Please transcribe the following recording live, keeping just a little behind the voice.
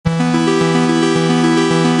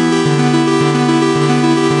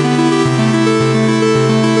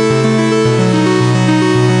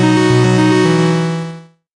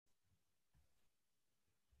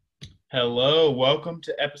Hello, welcome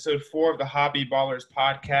to episode 4 of the Hobby Ballers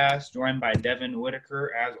podcast, joined by Devin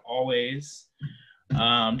Whitaker as always.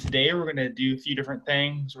 Today we're going to do a few different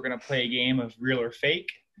things. We're going to play a game of real or fake.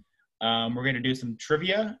 We're going to do some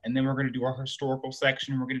trivia, and then we're going to do our historical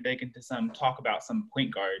section. We're going to dig into talk about some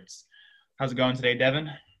point guards. How's it going today, Devin?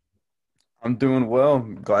 I'm doing well.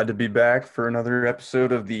 Glad to be back for another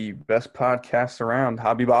episode of the best podcast around,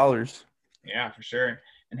 Hobby Ballers. Yeah, for sure.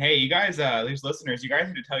 And hey, you guys, these listeners, you guys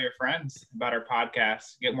need to tell your friends about our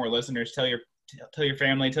podcast. Get more listeners. Tell your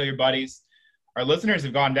family. Tell your buddies. Our listeners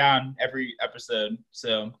have gone down every episode,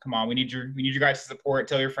 so come on, we need your guys' support.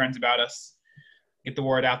 Tell your friends about us. Get the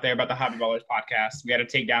word out there about the Hobby Ballers podcast. We got to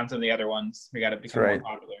take down some of the other ones. We got to become more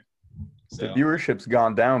popular. So. The viewership's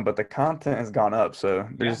gone down, but the content has gone up. So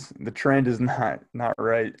the trend is not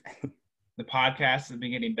right. The podcast has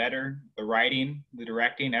been getting better. The writing, the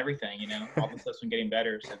directing, everything. All the stuff's been getting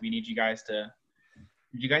better. So we need you guys to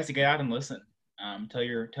get out and listen. Tell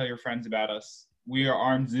your friends about us. We are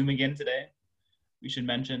on Zoom again today. We should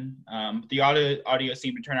mention the audio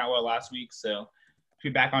seemed to turn out well last week, so be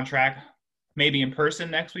back on track. Maybe in person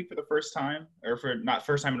next week for the first time, or for not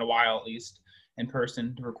first time in a while at least. In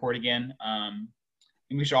person to record again. And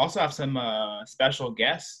we should also have some special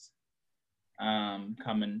guests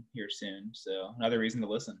coming here soon. So another reason to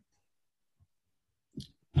listen.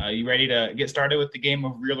 You ready to get started with the game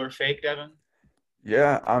of real or fake, Devin?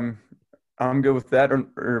 Yeah, I'm good with that.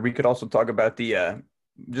 Or we could also talk about the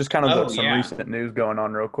just kind of some recent news going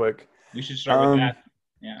on real quick. We should start with that.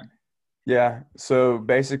 Yeah. Yeah. So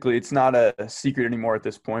basically, it's not a secret anymore at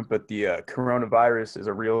this point, but the coronavirus is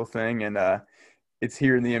a real thing, and it's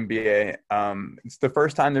here in the NBA. It's the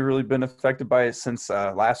first time they've really been affected by it since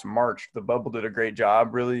last March. The bubble did a great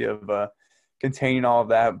job, really, of containing all of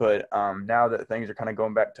that. But now that things are kind of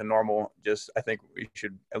going back to normal, I think we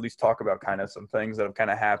should at least talk about kind of some things that have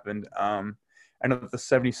kind of happened. I know that the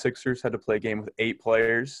 76ers had to play a game with 8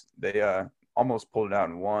 players. They almost pulled it out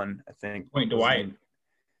in one, I think. Point Dwight.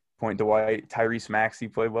 Tyrese Maxey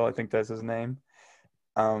played well. I think that's his name.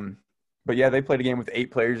 But, yeah, they played a game with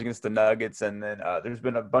 8 players against the Nuggets, and then there's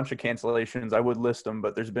been a bunch of cancellations. I would list them,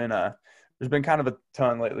 but there's been kind of a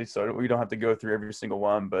ton lately, so we don't have to go through every single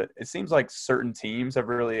one. But it seems like certain teams have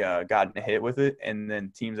really gotten hit with it, and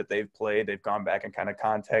then teams that they've played, they've gone back and kind of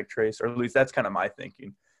contact trace, or at least that's kind of my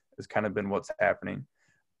thinking. Has kind of been what's happening.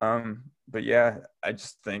 But, yeah, I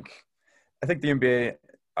think the NBA –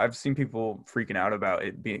 I've seen people freaking out about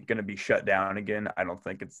it being going to be shut down again. I don't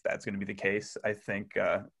think that's going to be the case. I think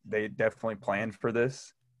they definitely planned for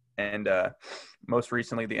this. And most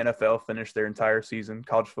recently, the NFL finished their entire season.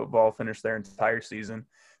 College football finished their entire season.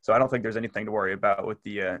 So I don't think there's anything to worry about with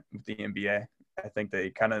the NBA. I think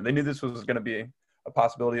they knew this was going to be a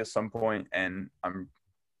possibility at some point, and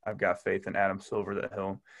I've got faith in Adam Silver that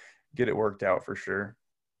he'll get it worked out for sure.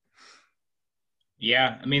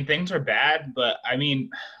 Yeah, I mean, things are bad, but I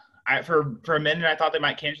mean, for a minute I thought they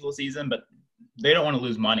might cancel the season, but they don't want to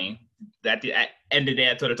lose money. At the end of the day,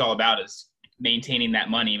 that's what it's all about, is maintaining that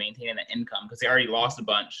money, maintaining that income, because they already lost a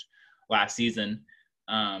bunch last season.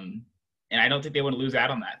 And I don't think they want to lose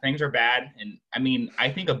out on that. Things are bad, and I mean, I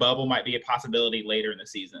think a bubble might be a possibility later in the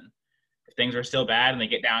season. If things are still bad and they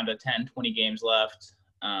get down to 10, 20 games left,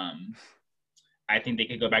 I think they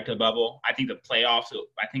could go back to a bubble. I think the playoffs,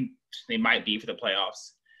 I think they might be for the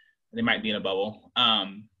playoffs. They might be in a bubble.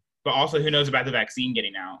 But also, who knows about the vaccine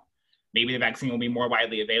getting out? Maybe the vaccine will be more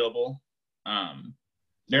widely available.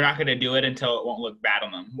 They're not going to do it until it won't look bad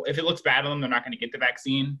on them. If it looks bad on them, they're not going to get the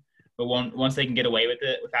vaccine. But once they can get away with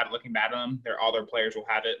it without it looking bad on them, all their players will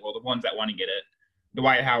have it. Well, the ones that want to get it.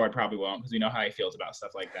 Dwight Howard probably won't, because we know how he feels about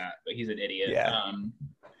stuff like that. But he's an idiot. Yeah.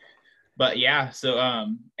 But yeah, so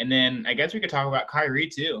and then I guess we could talk about Kyrie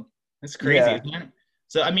too. It's crazy, isn't it?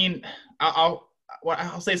 So I mean, I'll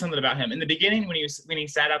say something about him. In the beginning, when he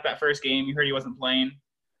sat out that first game, you heard he wasn't playing.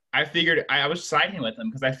 I figured I was siding with him,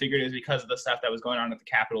 because I figured it was because of the stuff that was going on at the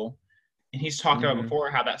Capitol, and he's talked about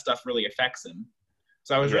before how that stuff really affects him.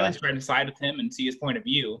 So I was really trying to side with him and see his point of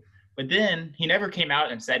view. But then he never came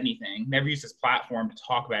out and said anything. Never used his platform to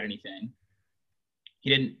talk about anything. He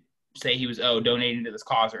didn't say he was donating to this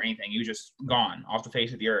cause or anything. He was just gone off the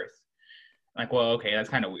face of the earth. Like, well, okay, that's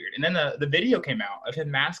kind of weird. And then the video came out of him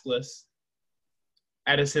maskless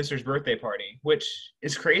at his sister's birthday party, which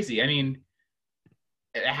is crazy. I mean,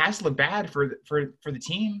 it has to look bad for the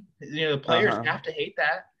team. The players have to hate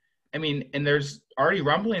that. I mean, and there's already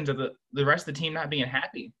rumblings of the rest of the team not being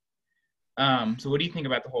happy. So what do you think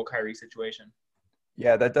about the whole Kyrie situation?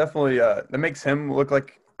 Yeah, that definitely that makes him look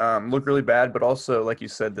really bad, but also, like you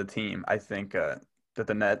said, the team. I think the that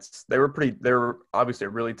the Nets, they were obviously a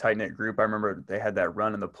really tight-knit group. I remember they had that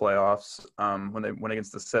run in the playoffs when they went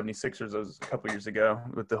against the 76ers. That was a couple years ago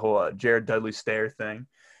with the whole Jared Dudley stare thing.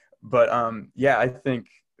 But yeah, I think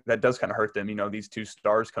that does kind of hurt them. These two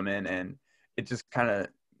stars come in, and it just kind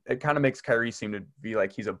of makes Kyrie seem to be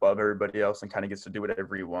like he's above everybody else and kind of gets to do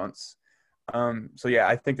whatever he wants. So yeah,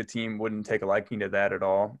 I think the team wouldn't take a liking to that at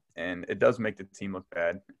all, and it does make the team look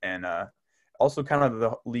bad. And also kind of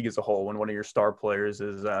the league as a whole, when one of your star players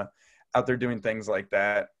is out there doing things like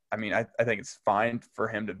that. I mean, I think it's fine for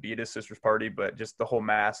him to be at his sister's party, but just the whole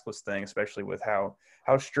maskless thing, especially with how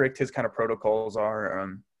strict his kind of protocols are,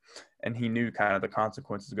 and he knew kind of the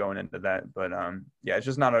consequences going into that. But yeah, it's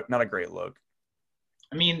just not a great look.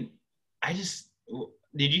 I mean,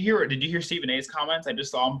 did you hear Stephen A's comments? I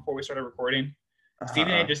just saw him before we started recording.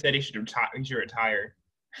 Stephen A just said he should retire.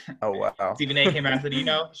 Oh wow. Stephen A came out and said, he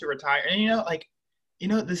should retire.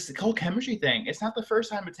 And this whole chemistry thing, it's not the first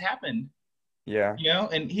time it's happened. Yeah.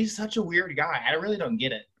 And he's such a weird guy. I really don't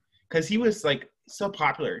get it. Because he was like so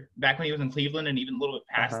popular back when he was in Cleveland, and even a little bit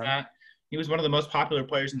past that. He was one of the most popular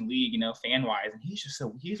players in the league, fan-wise, and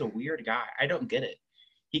he's a weird guy. I don't get it.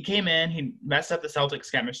 He came in, he messed up the Celtics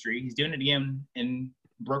chemistry. He's doing it again in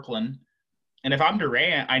Brooklyn. And if I'm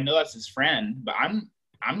Durant, I know that's his friend, but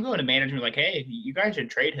I'm going to management like, hey, you guys should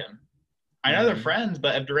trade him. I know they're friends,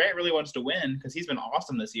 but if Durant really wants to win, because he's been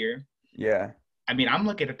awesome this year. Yeah. I mean, I'm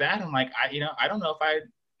looking at that. I'm like, I don't know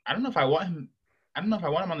if I want him. I don't know if I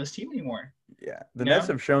want him on this team anymore. Yeah, the Nets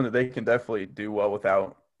have shown that they can definitely do well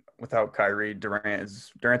without Kyrie.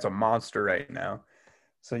 Durant's a monster right now.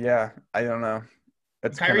 So yeah, I don't know.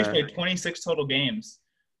 Kyrie's played 26 total games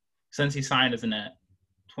since he signed as a Net.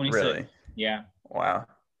 26. Really? Yeah. Wow.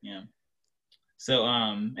 Yeah. So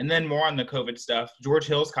and then more on the COVID stuff. George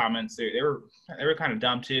Hill's comments, they were kind of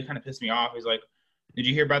dumb too. Kind of pissed me off. He's like, "Did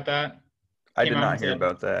you hear about that?" I did not hear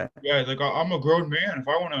about that. Yeah, he's like, "I'm a grown man. If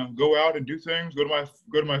I want to go out and do things, go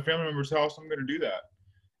to my family member's house, I'm going to do that."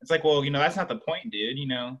 It's like, well, that's not the point, dude.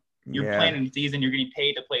 You're playing in the season. You're getting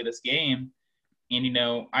paid to play this game, and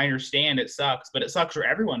I understand it sucks, but it sucks for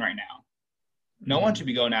everyone right now. No one should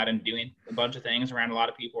be going out and doing a bunch of things around a lot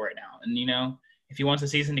of people right now. And if he wants the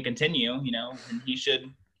season to continue, then he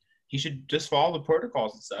should just follow the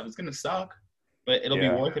protocols and stuff. It's going to suck, but it'll be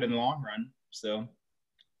worth it in the long run. So.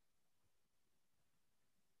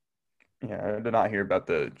 Yeah, I did not hear about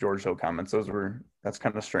the George Hill comments. That's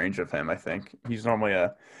kind of strange of him. I think he's normally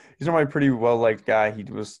a pretty well liked guy.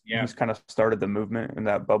 He's kind of started the movement in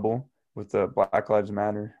that bubble with the Black Lives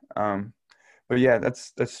Matter. But yeah,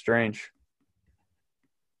 that's strange.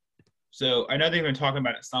 So I know they've been talking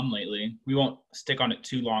about it some lately. We won't stick on it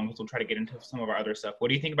too long because we'll try to get into some of our other stuff. What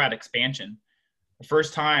do you think about expansion? The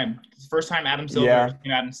first time Adam Silver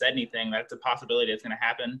came out and said anything, that's a possibility that's going to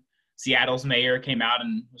happen. Seattle's mayor came out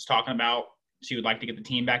and was talking about she would like to get the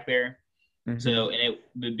team back there. Mm-hmm. So, and it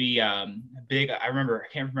would be big. I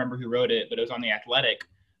can't remember who wrote it, but it was on The Athletic.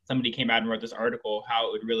 Somebody came out and wrote this article, how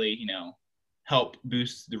it would really, help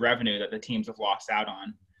boost the revenue that the teams have lost out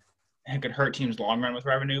on. It could hurt teams long run with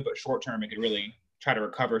revenue, but short term, it could really try to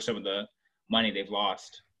recover some of the money they've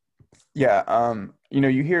lost. Yeah.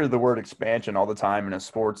 You hear the word expansion all the time in a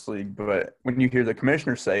sports league, but when you hear the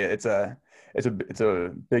commissioner say it, it's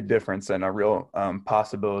a big difference and a real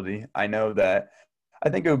possibility. I know that I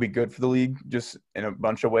think it would be good for the league just in a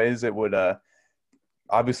bunch of ways. It would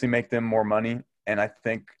obviously make them more money. And I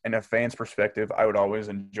think in a fan's perspective, I would always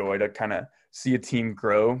enjoy to kind of see a team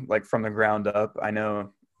grow like from the ground up. I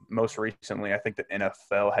know most recently, I think the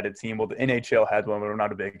NFL had a team. Well, the NHL had one, but I'm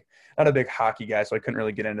not a big hockey guy, so I couldn't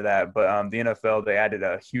really get into that. But the NFL, they added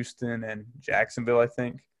Houston and Jacksonville, I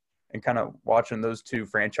think, and kind of watching those two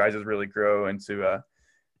franchises really grow into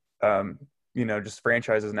just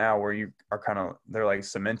franchises now where you are they're like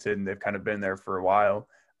cemented and they've kind of been there for a while.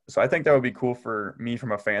 So I think that would be cool for me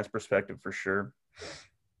from a fan's perspective for sure.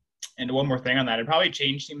 And one more thing on that, it'd probably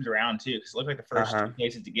change teams around too, because it looked like the first two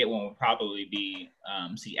places to get one would probably be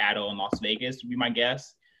Seattle and Las Vegas would be my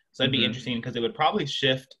guess. So it'd be interesting because it would probably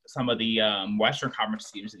shift some of the Western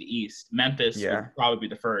Conference teams to the East. Memphis would probably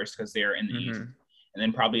be the first because they're in the East. And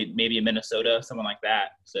then probably maybe in Minnesota, someone like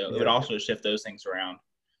that. So it would also shift those things around.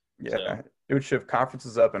 Yeah, so it would shift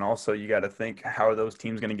conferences up, and also you got to think, how are those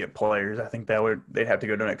teams going to get players? I think they'd have to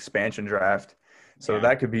go to an expansion draft. So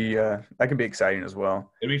that could be exciting as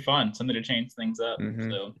well. It'd be fun, something to change things up.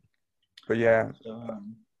 So, but yeah,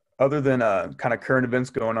 other than kind of current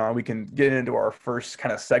events going on, we can get into our first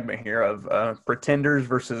kind of segment here of pretenders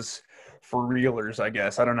versus for realers, I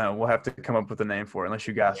guess. I don't know. We'll have to come up with a name for it, unless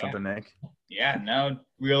you got something, Nick. Yeah, no,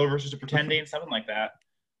 real versus pretending, something like that.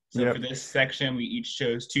 So for this section, we each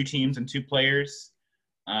chose two teams and two players.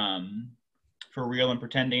 for real and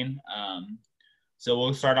pretending. So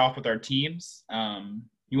we'll start off with our teams.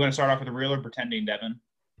 You want to start off with the real or pretending, Devin?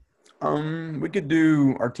 We could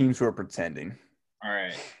do our teams who are pretending. All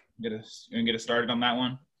right. You want to get us started on that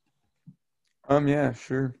one? Yeah,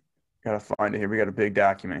 sure. Gotta find it here. We got a big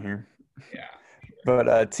document here. Yeah.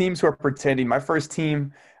 But teams who are pretending. My first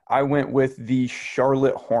team, I went with the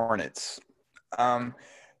Charlotte Hornets.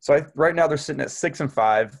 Right now they're sitting at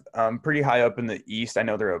 6-5, pretty high up in the East. I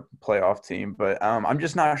know they're a playoff team, but I'm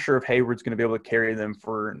just not sure if Hayward's going to be able to carry them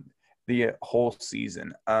for the whole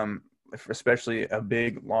season. Especially a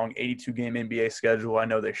big, long 82-game NBA schedule. I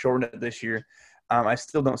know they shortened it this year. I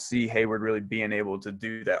still don't see Hayward really being able to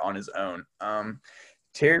do that on his own.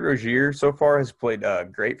 Terry Rozier so far has played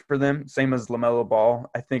great for them, same as LaMelo Ball.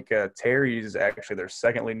 I think Terry is actually their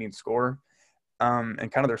second leading scorer and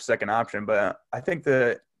kind of their second option. But I think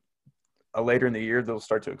that later in the year they'll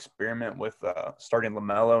start to experiment with starting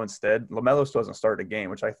LaMelo instead. LaMelo still hasn't started a game,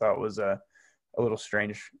 which I thought was a little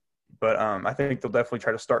strange. But I think they'll definitely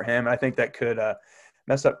try to start him. And I think that could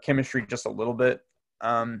mess up chemistry just a little bit.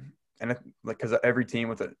 And because every team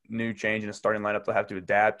with a new change in a starting lineup, they'll have to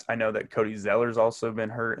adapt. I know that Cody Zeller's also been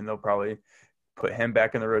hurt, and they'll probably put him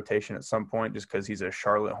back in the rotation at some point just because he's a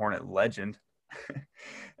Charlotte Hornet legend.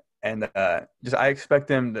 And I expect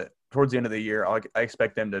them to, towards the end of the year, I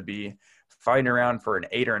expect them to be fighting around for an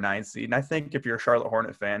 8 or a 9 seed. And I think if you're a Charlotte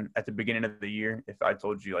Hornet fan at the beginning of the year, if I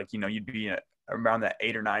told you, you'd be around that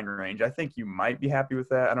 8 or 9 range, I think you might be happy with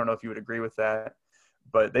that. I don't know if you would agree with that.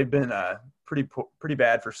 But they've been pretty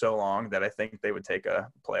bad for so long that I think they would take a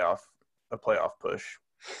playoff push.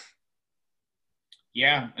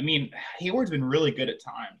 Yeah, I mean, Hayward's been really good at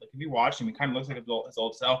times. Like, if you watch him, he kind of looks like his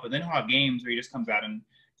old self, but then he'll have games where he just comes out and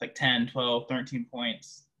it's like 10, 12, 13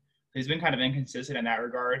 points. He's been kind of inconsistent in that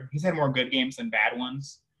regard. He's had more good games than bad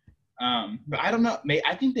ones. But I don't know.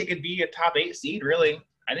 I think they could be a top 8 seed, really.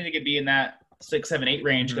 I think they could be in that 6, 7, 8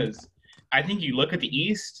 range because I think you look at the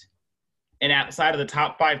East – and outside of the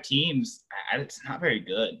top 5 teams, it's not very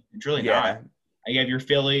good. It's really not. You have your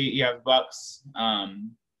Philly, you have Bucks,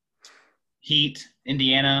 Heat,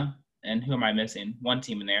 Indiana, and who am I missing? One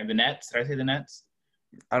team in there. The Nets. Did I say the Nets?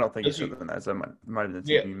 I don't think you said the Nets. That might have been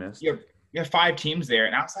the team you missed. You have 5 teams there.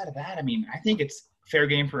 And outside of that, I mean, I think it's fair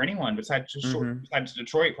game for anyone besides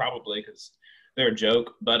Detroit probably because they're a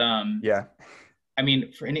joke. But yeah. I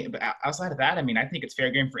mean, outside of that, I mean, I think it's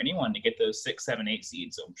fair game for anyone to get those 6, 7, 8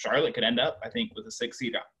 seeds. So Charlotte could end up, I think, with a 6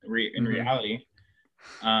 seed in reality.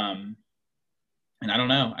 And I don't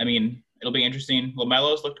know. I mean, it'll be interesting.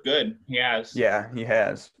 LaMelo's looked good. He has. Yeah, he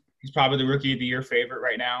has. He's probably the rookie of the year favorite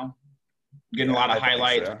right now. Getting a lot of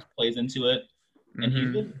highlights, plays into it, and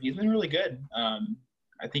he's been really good.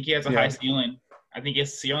 I think he has a high ceiling. I think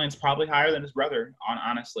his ceiling's probably higher than his brother,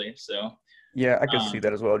 honestly. So. Yeah, I could see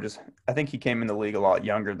that as well. I think he came in the league a lot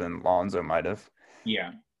younger than Lonzo might have.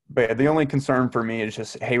 Yeah. But the only concern for me is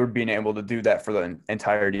just Hayward being able to do that for the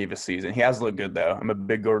entirety of his season. He has looked good, though. I'm a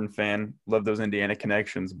big Gordon fan. Love those Indiana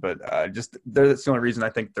connections. But that's the only reason I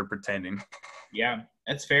think they're pretending. Yeah,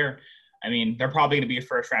 that's fair. I mean, they're probably going to be a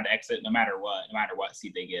first-round exit no matter what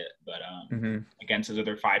seed they get. But against those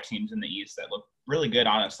other 5 teams in the East that look really good,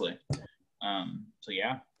 honestly. So,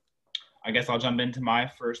 yeah. I guess I'll jump into my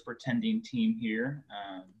first pretending team here.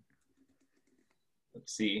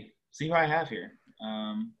 Let's see who I have here.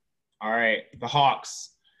 All right, the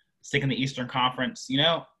Hawks, sticking the Eastern Conference. You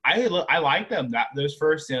know, I like them. Those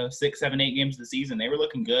first 6, 7, 8 games of the season, they were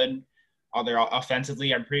looking good. They're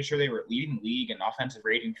offensively, I'm pretty sure they were leading the league in offensive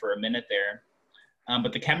rating for a minute there.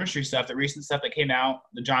 But the chemistry stuff, the recent stuff that came out,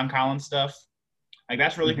 the John Collins stuff, like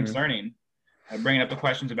that's really concerning. Bringing up the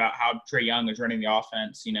questions about how Trae Young is running the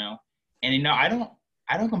offense, you know. And, I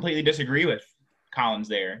don't completely disagree with Collins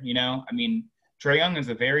there, I mean, Trae Young is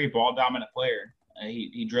a very ball-dominant player.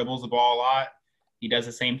 He dribbles the ball a lot. He does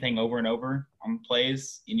the same thing over and over on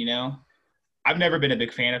plays. And, I've never been a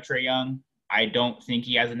big fan of Trae Young. I don't think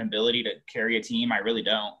he has an ability to carry a team. I really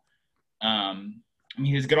don't. I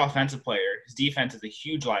mean, he's a good offensive player. His defense is a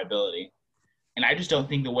huge liability. And I just don't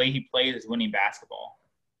think the way he plays is winning basketball.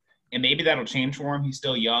 And maybe that'll change for him. He's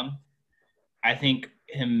still young. I think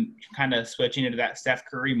him kind of switching into that Steph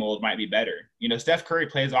Curry mold might be better. Steph Curry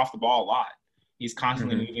plays off the ball a lot. He's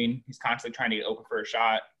constantly moving. He's constantly trying to get open for a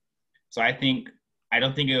shot. So I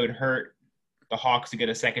don't think it would hurt the Hawks to get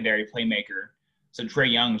a secondary playmaker. So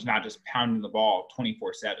Trae Young's not just pounding the ball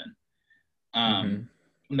 24/7. And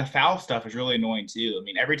the foul stuff is really annoying too. I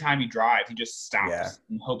mean, every time he drives, he just stops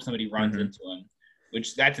and hopes somebody runs into him,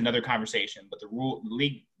 which that's another conversation. But the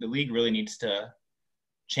league really needs to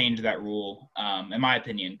change that rule, in my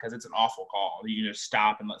opinion, because it's an awful call. You just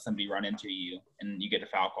stop and let somebody run into you, and you get a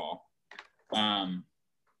foul call.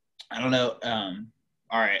 I don't know.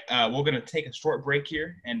 All right, we're gonna take a short break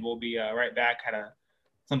here, and we'll be right back. Had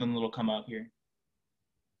something little come up here.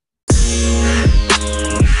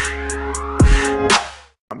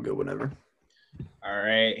 I'm good whenever. All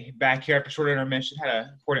right, back here after short intermission. Had an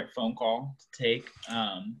important phone call to take.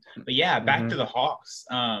 But yeah, back to the Hawks.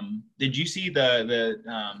 Did you see the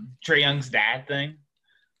Trae Young's dad thing?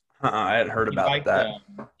 I hadn't heard about that.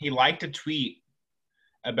 He liked a tweet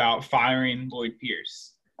about firing Lloyd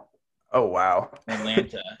Pierce. Oh, wow. In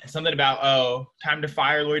Atlanta. Something about, time to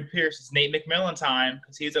fire Lloyd Pierce. It's Nate McMillan time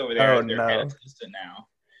because he's over there as their head assistant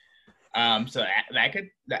now. So that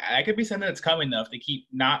could be something that's coming, though, if they keep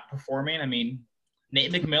not performing. I mean,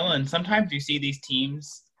 Nate McMillan, sometimes you see these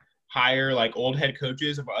teams hire, like, old head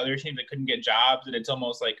coaches of other teams that couldn't get jobs, and it's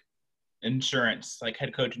almost like insurance, like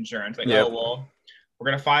head coach insurance. Like, yep. Oh, well, we're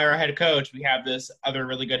going to fire our head coach. We have this other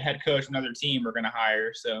really good head coach, another team we're going to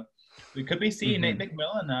hire. So we could be seeing Nate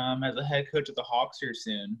McMillan as a head coach of the Hawks here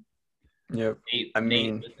soon. Yep.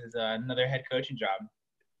 Nate with his another head coaching job.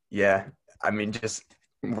 Yeah. I mean,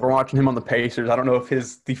 we're watching him on the Pacers. I don't know if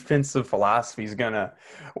his defensive philosophy is going to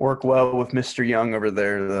work well with Mr. Young over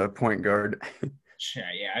there, the point guard.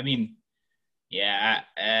 Yeah. I mean, I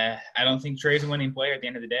don't think Trae's a winning player at the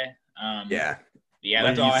end of the day. Yeah,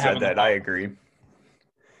 that's all I have on that. I agree.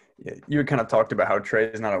 Yeah, you had kind of talked about how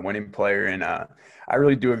Trae is not a winning player, and I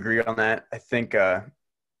really do agree on that. I think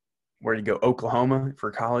where you go, Oklahoma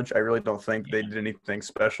for college, I really don't think they did anything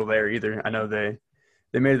special there either. I know they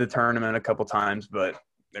made the tournament a couple times, but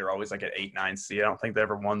they were always like an 8-9 seed. I don't think they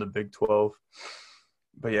ever won the Big 12.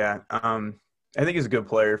 But yeah, I think he's a good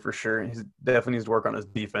player for sure. He definitely needs to work on his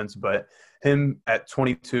defense, but him at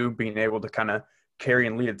 22 being able to kind of carry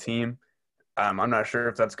and lead a team, I'm not sure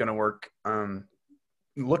if that's going to work.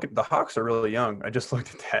 Look at the Hawks are really young. I just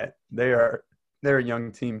looked at that. They're a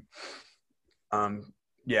young team.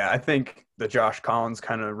 I think the Josh Collins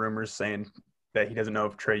kind of rumors saying that he doesn't know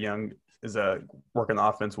if Trae Young is working the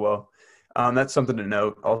offense well. That's something to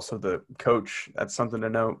note. Also, the coach, that's something to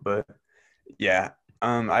note. But yeah,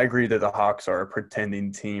 I agree that the Hawks are a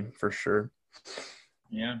pretending team for sure.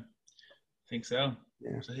 Yeah, I think so.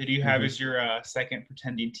 Yeah. So who do you have as your second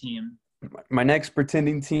pretending team? My next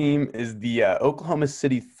pretending team is the Oklahoma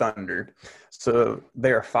City Thunder. So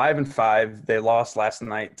they are 5-5. They lost last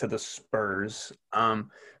night to the Spurs. I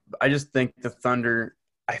just think the Thunder,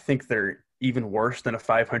 I think they're even worse than a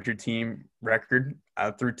 500 team record.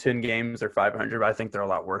 Through 10 games, they're 500, but I think they're a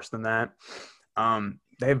lot worse than that.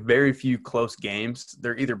 They have very few close games.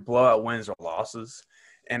 They're either blowout wins or losses.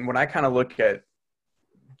 And when I kind of look at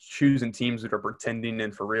choosing teams that are pretending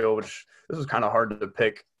and for real, which this is kind of hard to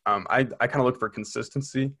pick, I kind of look for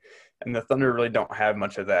consistency, and the Thunder really don't have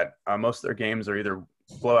much of that. Most of their games are either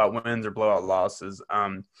blowout wins or blowout losses.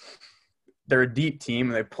 They're a deep team,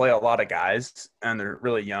 and they play a lot of guys, and they're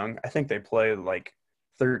really young. I think they play like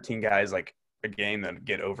 13 guys like a game that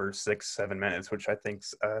get over 6-7 minutes, which I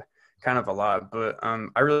think's kind of a lot. But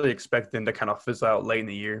I really expect them to kind of fizzle out late in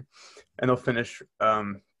the year, and they'll finish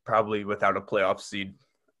probably without a playoff seed.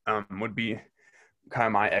 Would be kind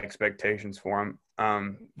of my expectations for them.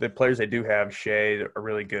 The players they do have, Shea, are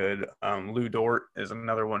really good. Lou Dort is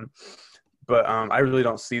another one. But I really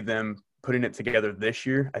don't see them putting it together this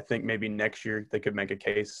year. I think maybe next year they could make a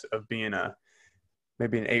case of being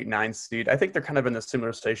maybe an 8-9 seed. I think they're kind of in a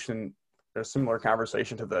similar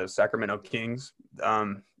conversation to the Sacramento Kings.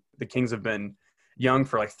 The Kings have been young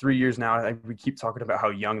for like 3 years now. We keep talking about how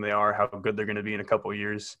young they are, how good they're going to be in a couple of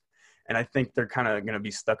years. And I think they're kind of going to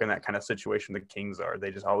be stuck in that kind of situation the Kings are.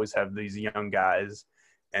 They just always have these young guys,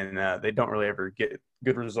 and they don't really ever get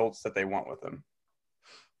good results that they want with them.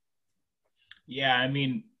 Yeah, I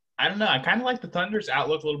mean, I don't know. I kind of like the Thunder's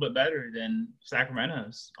outlook a little bit better than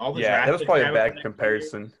Sacramento's. That was probably a bad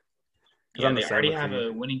comparison. Yeah, they already have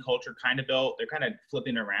a winning culture kind of built. They're kind of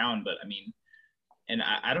flipping around, but I mean, and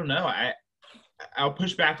I don't know. I'll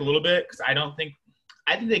push back a little bit because I think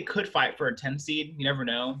they could fight for a 10 seed. You never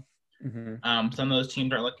know. Some of those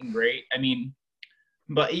teams aren't looking great. I mean,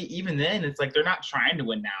 but even then, it's like they're not trying to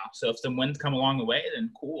win now. So if some wins come along the way,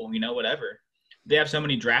 then cool, whatever. They have so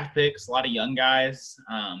many draft picks, a lot of young guys.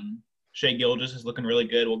 Shea Gilgeous is looking really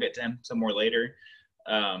good. We'll get to him some more later.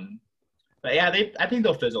 But yeah, I think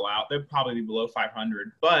they'll fizzle out. They'll probably be below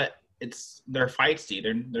 500, but they're feisty.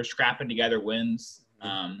 They're scrapping together wins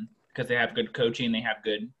because they have good coaching. They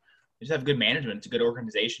just have good management. It's a good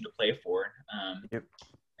organization to play for. Yep.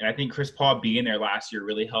 And I think Chris Paul being there last year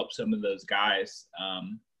really helped some of those guys.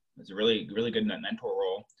 It's a really, really good mentor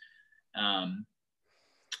role.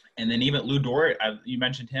 And then even Lou Dort, you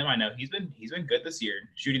mentioned him. I know he's been good this year,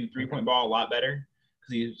 shooting the 3-point ball a lot better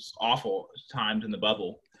because he was awful times in the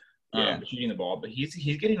bubble, Yeah. shooting the ball. But he's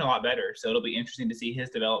getting a lot better, so it'll be interesting to see his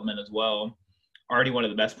development as well. Already one of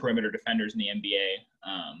the best perimeter defenders in the NBA.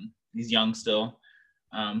 He's young still,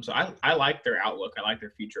 so I like their outlook. I like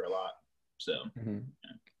their future a lot. So. Mm-hmm.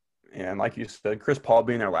 Yeah, and like you said, Chris Paul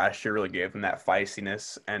being there last year really gave him that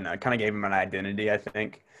feistiness and kind of gave him an identity, I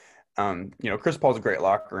think. Chris Paul's a great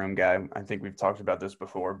locker room guy. I think we've talked about this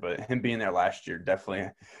before, but him being there last year definitely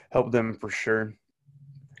helped them for sure.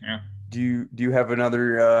 Yeah. Do you have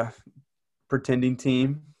another pretending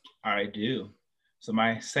team? I do. So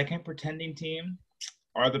my second pretending team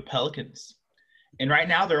are the Pelicans, and right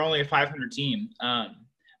now they're only a 500 team.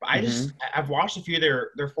 But I've watched a few of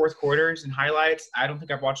their fourth quarters and highlights. I don't think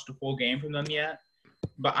I've watched a full game from them yet,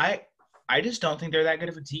 but I just don't think they're that good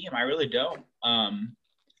of a team. I really don't.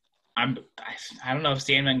 I don't know if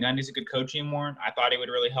Stan Van Gundy's a good coach anymore. I thought he would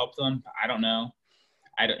really help them. I don't know.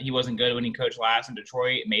 He wasn't good when he coached last in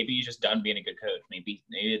Detroit. Maybe he's just done being a good coach. Maybe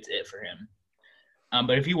it's it for him.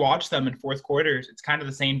 But if you watch them in fourth quarters, it's kind of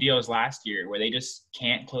the same deal as last year where they just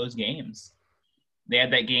can't close games. They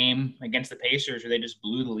had that game against the Pacers where they just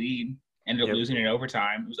blew the lead, ended up losing in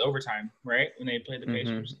overtime. It was overtime, right, when they played the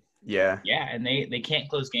Pacers? Yeah. Yeah, and they can't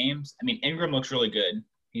close games. I mean, Ingram looks really good.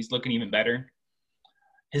 He's looking even better.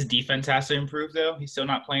 His defense has to improve, though. He's still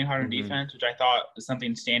not playing hard on defense, which I thought was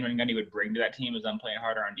something Stan Van Gundy would bring to that team, is them playing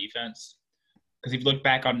harder on defense. Because if you look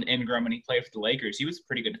back on Ingram when he played for the Lakers, he was a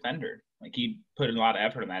pretty good defender. Like, he put a lot of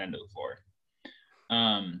effort on that end of the floor.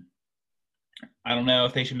 I don't know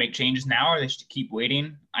if they should make changes now or they should keep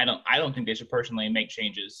waiting. I don't think they should personally make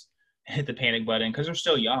changes, hit the panic button, because they're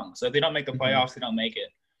still young. So if they don't make the playoffs, they don't make it.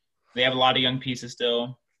 They have a lot of young pieces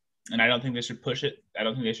still, and I don't think they should push it. I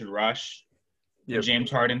don't think they should rush. The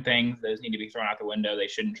James Harden thing, those need to be thrown out the window. They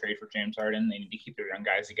shouldn't trade for James Harden. They need to keep their young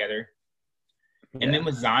guys together. Yeah. And then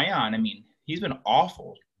with Zion, I mean, he's been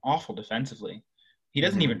awful defensively. He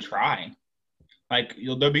doesn't even try. Like,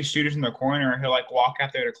 there'll be shooters in the corner. He'll, like, walk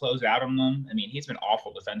out there to close out on them. I mean, he's been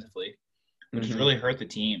awful defensively, which has really hurt the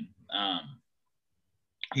team.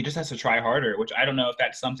 He just has to try harder, which I don't know if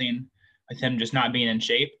that's something with him just not being in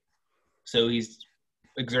shape. So he's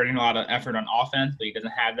exerting a lot of effort on offense, but he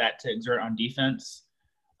doesn't have that to exert on defense.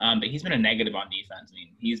 But he's been a negative on defense. I mean,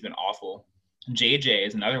 he's been awful. JJ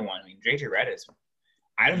is another one. I mean, JJ Redick,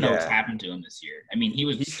 I don't know what's happened to him this year. I mean, he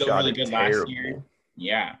was still really good last year.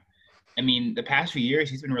 Yeah. I mean, the past few years,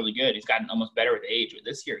 he's been really good. He's gotten almost better with age, but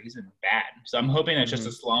this year he's been bad. So I'm hoping that's just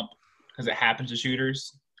a slump because it happens to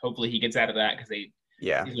shooters. Hopefully he gets out of that because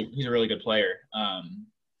he's a really good player.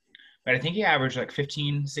 But I think he averaged like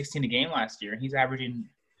 15, 16 a game last year. He's averaging,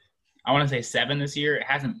 I want to say 7 this year. It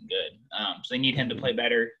hasn't been good. So they need him to play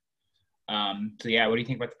better. So, yeah, what do you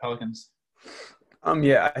think about the Pelicans?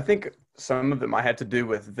 I think some of it might have to do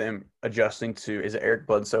with them adjusting to – is it Eric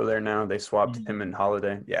Bledsoe there now? They swapped him and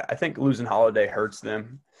Holiday. Yeah, I think losing Holiday hurts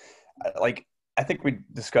them. I think we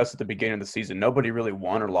discussed at the beginning of the season, nobody really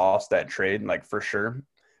won or lost that trade, like, for sure.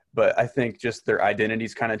 But I think just their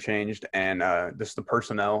identities kind of changed and just the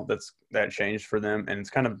personnel that changed for them, and it's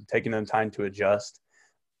kind of taking them time to adjust.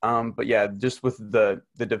 But, yeah, just with the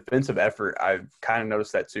defensive effort, I've kind of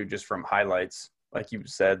noticed that too just from highlights. Like you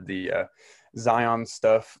said, the Zion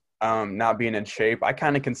stuff not being in shape, I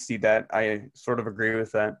kind of can see that. I sort of agree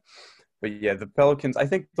with that. But, yeah, the Pelicans, I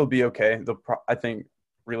think they'll be okay. I think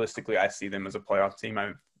realistically I see them as a playoff team.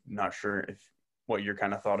 I'm not sure what your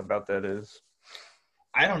kind of thought about that is.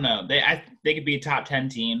 I don't know. They could be a top 10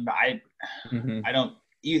 team, but I don't.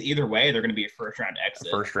 Either way, they're going to be a first round exit.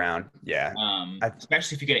 First round, yeah.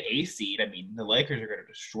 Especially if you get an A seed. I mean, the Lakers are going to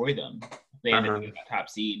destroy them. If they end up getting a top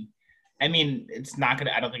seed. I mean, it's not going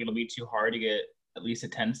to. I don't think it'll be too hard to get at least a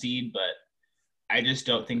 10 seed, but I just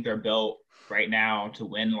don't think they're built right now to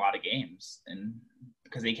win a lot of games, and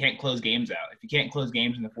because they can't close games out. If you can't close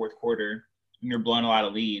games in the fourth quarter and you're blowing a lot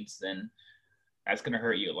of leads, then that's going to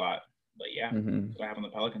hurt you a lot. But, yeah, that's what happened to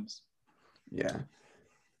the Pelicans. Yeah.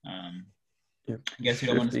 I guess we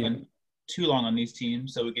don't want to spend too long on these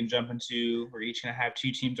teams, so we can jump into – we're each going to have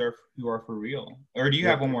 2 teams who are for real. Or do you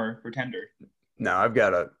have one more pretender? No, I've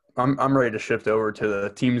got I'm ready to shift over to the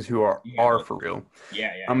teams who are for real.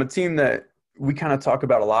 Yeah. I'm a team that we kind of talk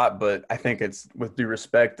about a lot, but I think it's, with due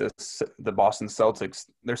respect, the Boston Celtics.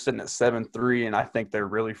 They're sitting at 7-3, and I think they're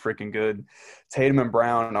really freaking good. Tatum and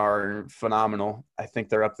Brown are phenomenal. I think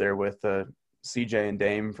they're up there with CJ and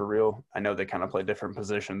Dame for real. I know they kind of play different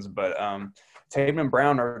positions, but Tatum and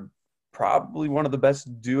Brown are probably one of the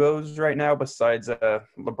best duos right now besides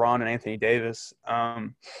LeBron and Anthony Davis.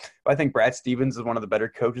 But I think Brad Stevens is one of the better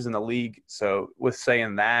coaches in the league. So with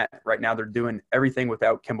saying that, right now they're doing everything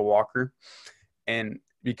without Kemba Walker. And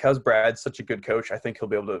because Brad's such a good coach, I think he'll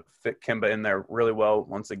be able to fit Kemba in there really well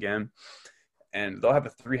once again. And they'll have a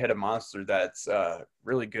three-headed monster that's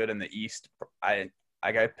really good in the East. I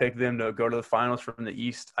picked them to go to the finals from the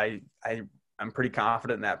East. I'm pretty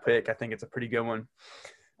confident in that pick. I think it's a pretty good one.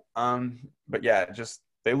 But yeah, just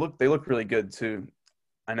they look really good too.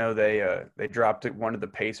 I know they dropped one of the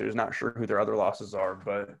Pacers. Not sure who their other losses are,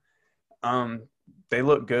 but they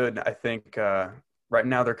look good. I think right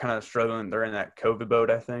now they're kind of struggling. They're in that COVID boat,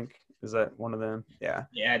 I think. Is that one of them? Yeah.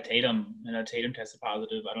 Yeah, Tatum. I know Tatum tested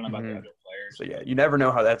positive. I don't know about the other players. So, yeah, you never know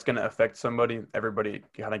how that's going to affect somebody. Everybody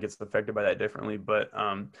kind of gets affected by that differently. But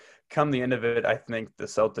come the end of it, I think the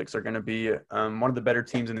Celtics are going to be one of the better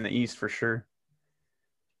teams in the East for sure.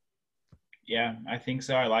 Yeah, I think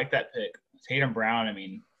so. I like that pick. Tatum Brown, I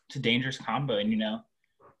mean, it's a dangerous combo. And,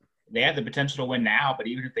 they have the potential to win now. But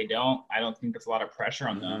even if they don't, I don't think there's a lot of pressure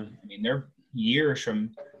on them. I mean, they're years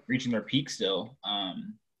from reaching their peak still.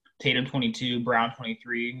 Tatum 22, Brown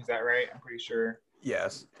 23. Is that right? I'm pretty sure.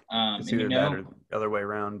 Yes. It's either that or the other way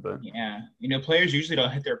around. But yeah, players usually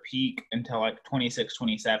don't hit their peak until like 26,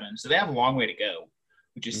 27. So they have a long way to go,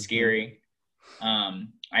 which is scary.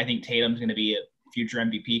 I think Tatum's going to be a future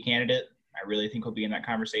MVP candidate. I really think he'll be in that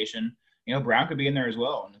conversation. Brown could be in there as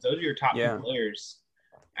well. And if those are your top two players,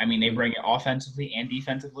 I mean, they bring it offensively and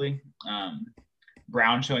defensively.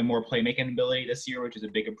 Brown showing more playmaking ability this year, which is a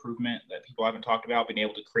big improvement that people haven't talked about, being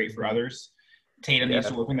able to create for others. Tatum needs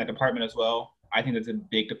to work in that department as well. I think that's a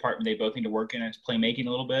big department they both need to work in, is playmaking a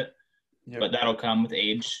little bit, but that'll come with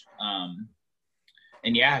age.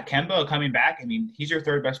 And yeah, Kemba coming back. I mean, he's your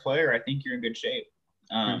third best player. I think you're in good shape.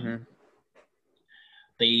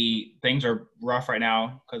 The things are rough right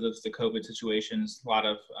now because of the COVID situations, a lot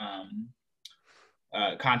of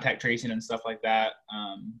contact tracing and stuff like that.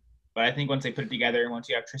 But I think once they put it together, once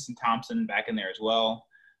you have Tristan Thompson back in there as well,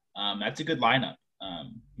 that's a good lineup.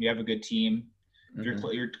 You have a good team.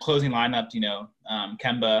 Your closing lineup,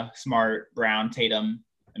 Kemba, Smart, Brown, Tatum,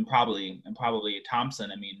 and probably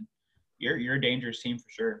Thompson. I mean, you're a dangerous team for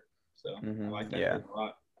sure. So I like that a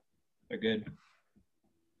lot. They're good.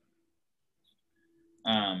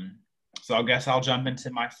 So I guess I'll jump into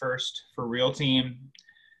my first for real team,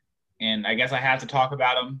 and I guess I have to talk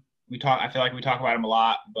about them. I feel like we talk about them a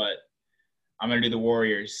lot, but I'm gonna do the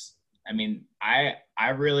Warriors. I mean, I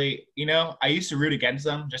really, I used to root against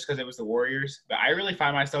them just because it was the Warriors, but I really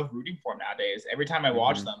find myself rooting for them nowadays. Every time I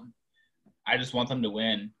watch them, I just want them to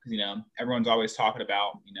win because everyone's always talking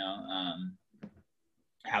about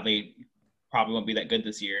how they probably won't be that good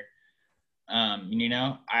this year.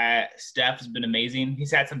 Steph has been amazing.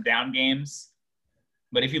 He's had some down games,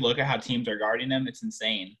 but if you look at how teams are guarding him, it's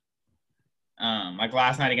insane. Like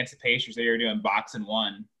last night against the Pacers, they were doing box and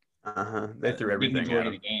one. They threw everything at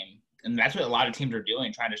him. The game, and that's what a lot of teams are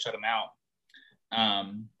doing, trying to shut him out.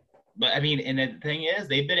 But I mean, and the thing is,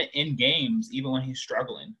 they've been in games even when he's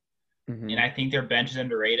struggling. And I think their bench is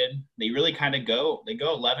underrated. They really kind of go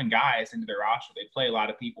 11 guys into their roster. They play a lot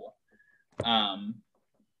of people. And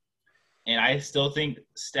I still think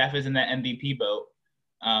Steph is in that MVP boat.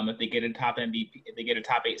 If they get a top MVP, if they get a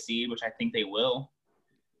top 8 seed, which I think they will.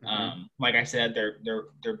 Like I said,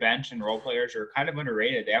 their bench and role players are kind of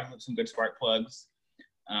underrated. They have some good spark plugs.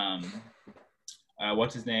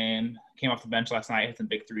 What's his name? Came off the bench last night, hit some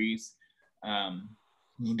big threes.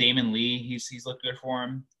 Damon Lee, he's looked good for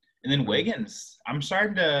him. And then Wiggins, I'm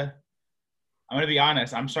going to be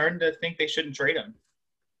honest, I'm starting to think they shouldn't trade him.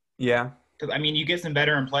 Yeah. Because, I mean, you get some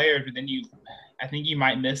veteran players, but then I think you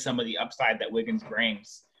might miss some of the upside that Wiggins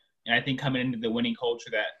brings. And I think coming into the winning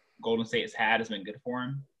culture that Golden State has been good for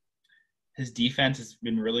him. His defense has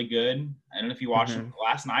been really good. I don't know if you watched him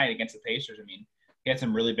last night against the Pacers. I mean, he had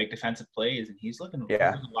some really big defensive plays, and he's looking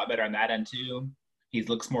a lot better on that end too. He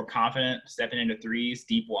looks more confident, stepping into threes,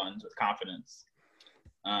 deep ones with confidence.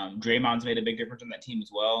 Draymond's made a big difference on that team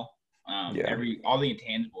as well. All the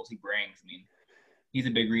intangibles he brings. I mean, he's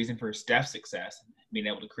a big reason for Steph's success, being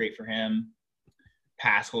able to create for him.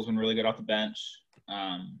 Pascal's been really good off the bench.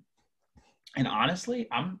 And honestly,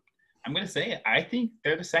 I'm going to say it. I think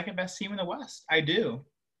they're the second best team in the West. I do.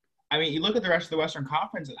 I mean, you look at the rest of the Western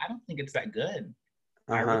Conference, and I don't think it's that good.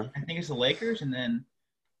 I think it's the Lakers, and then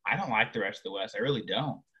I don't like the rest of the West. I really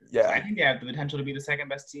don't. Yeah. So I think they have the potential to be the second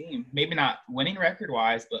best team. Maybe not winning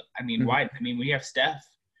record-wise, but, I mean, why? I mean, we have Steph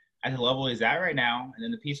at the level he's at right now, and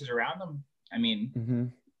then the pieces around him. I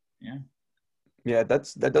mean, Yeah,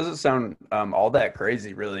 that doesn't sound all that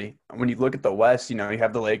crazy, really. When you look at the West, you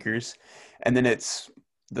have the Lakers, and then it's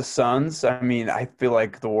the Suns. I mean, I feel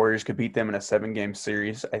like the Warriors could beat them in a 7-game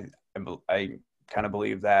series. I kind of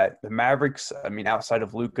believe that. The Mavericks, I mean, outside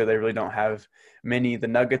of Luka, they really don't have many. The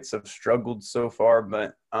Nuggets have struggled so far,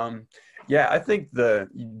 but yeah, I think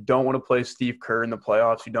you don't want to play Steve Kerr in the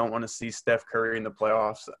playoffs. You don't want to see Steph Curry in the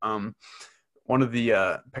playoffs. One of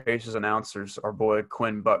the Pacers announcers, our boy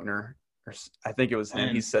Quinn Buckner, I think it was him.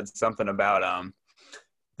 He And said something about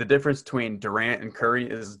the difference between Durant and Curry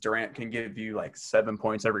is Durant can give you like 7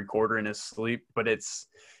 points every quarter in his sleep, but it's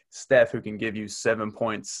Steph who can give you 7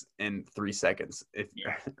 points in 3 seconds, if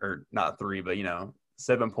or not three, but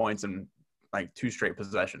 7 points in like 2 straight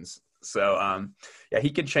possessions. So yeah,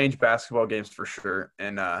 he could change basketball games for sure.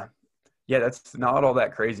 And yeah, that's not all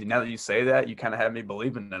that crazy. Now that you say that, you kind of have me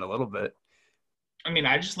believing it a little bit. I mean,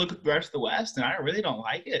 I just look at the rest of the West, and I really don't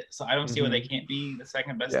like it. So I don't see why they Mm-hmm. can't be the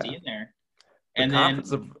second best Yeah. team there. The And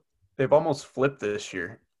conference then, of they've almost flipped this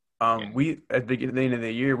year. yeah, We at the beginning of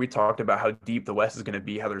the year we talked about how deep the West is going to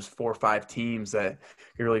be, how there's 4 or 5 teams that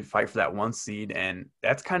can really fight for that 1 seed, and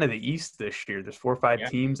that's kind of the East this year. There's 4 or 5 yeah,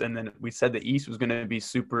 teams, and then we said the East was going to be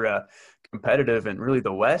super competitive, and really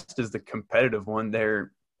the West is the competitive one.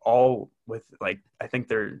 They're all with like I think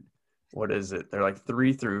they're what is it? They're like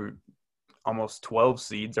 3 through almost 12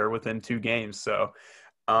 seeds are within 2 games. So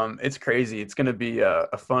it's crazy. It's going to be a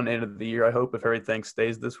fun end of the year, I hope, if everything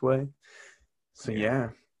stays this way. So, yeah. yeah.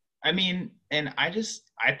 I mean, and I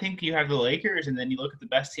think you have the Lakers, and then you look at the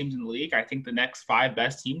best teams in the league. I think the next five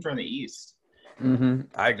best teams are in the East.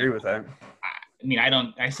 I agree with that. I mean,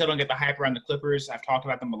 I still don't get the hype around the Clippers. I've talked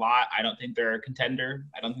about them a lot. I don't think they're a contender.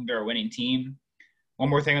 I don't think they're a winning team. One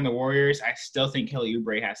more thing on the Warriors, I still think Kelly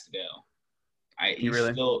Oubre has to go. You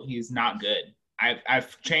really? He's not good.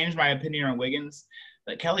 I've changed my opinion on Wiggins,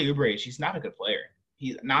 but Kelly Oubre, she's not a good player.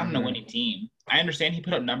 He's not in a hmm winning team. I understand he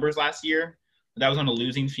put up numbers last year, but that was on a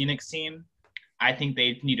losing Phoenix team. I think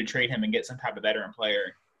they need to trade him and get some type of veteran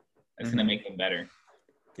player that's going to hmm make them better.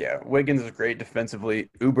 Yeah, Wiggins is great defensively.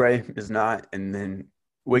 Oubre is not, and then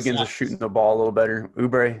He Wiggins is shooting sucks. the ball a little better.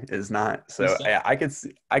 Oubre is not. He So sucks. yeah, I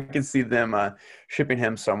could see them shipping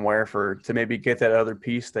him somewhere to maybe get that other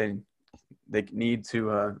piece. They need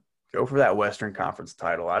to go for that Western Conference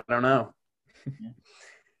title. I don't know. Yeah.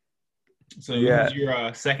 So Yeah, who's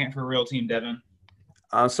your second for real team, Devin?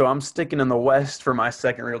 so I'm sticking in the West for my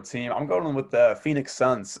second real team. I'm going with the Phoenix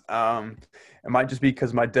Suns. It might just be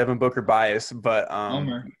because my Devin Booker bias, but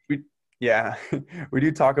Homer. yeah, we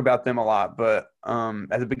do talk about them a lot. But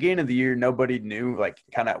at the beginning of the year, nobody knew like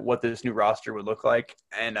kind of what this new roster would look like,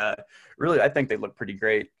 and really, I think they look pretty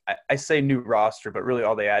great. I say new roster, but really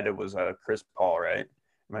all they added was Chris Paul, right?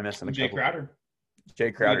 Am I missing a Jay couple? Crowder. Jay I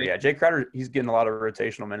mean, Crowder, yeah, Jay Crowder, he's getting a lot of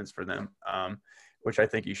rotational minutes for them, which I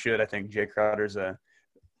think he should. I think Jay Crowder's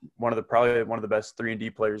probably one of the best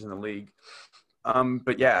 3-and-D players in the league.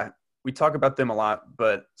 But yeah, we talk about them a lot,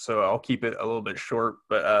 but so I'll keep it a little bit short.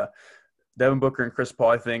 But Devin Booker and Chris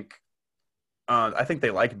Paul, I think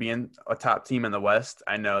they like being a top team in the West.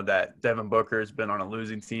 I know that Devin Booker has been on a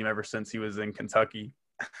losing team ever since he was in Kentucky.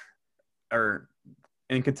 Or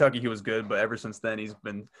in Kentucky, he was good, but ever since then, he's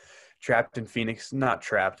been trapped in Phoenix. Not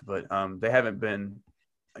trapped, but they haven't been,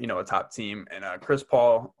 a top team. And Chris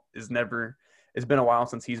Paul is never. It's been a while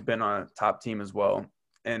since he's been on a top team as well.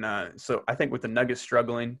 And so I think with the Nuggets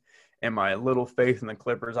struggling and my little faith in the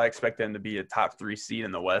Clippers, I expect them to be a top 3 seed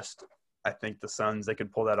in the West. I think the Suns, they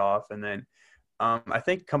could pull that off. And then I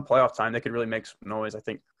think come playoff time, they could really make some noise. I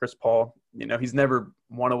think Chris Paul, he's never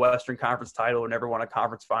won a Western Conference title or never won a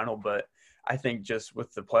conference final, but I think just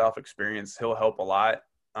with the playoff experience, he'll help a lot.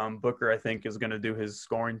 Booker, I think, is going to do his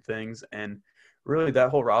scoring things. And really that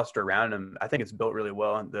whole roster around him, I think it's built really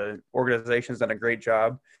well. And the organization's done a great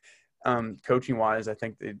job. Coaching wise, I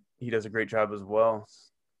think he does a great job as well.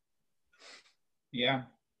 Yeah,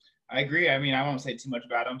 I agree. I mean, I won't say too much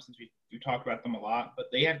about them since we talked about them a lot, but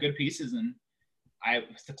they have good pieces. And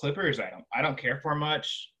the Clippers, I don't care for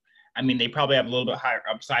much. I mean, they probably have a little bit higher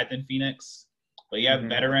upside than Phoenix, but you have Mm-hmm.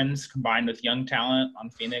 veterans combined with young talent on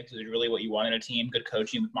Phoenix is really what you want in a team. Good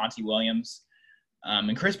coaching with Monty Williams.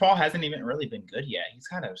 And Chris Paul hasn't even really been good yet. He's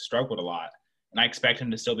kind of struggled a lot, and I expect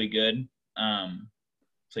him to still be good.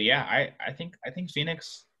 So yeah, I think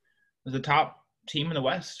Phoenix is the top team in the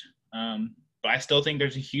West. But I still think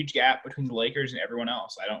there's a huge gap between the Lakers and everyone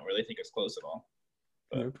else. I don't really think it's close at all.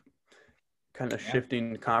 But Yep. Kind of yeah,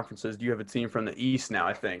 shifting conferences. Do you have a team from the East now,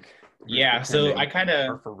 I think, who's yeah. So pretending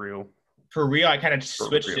or for real? for real, I kind of For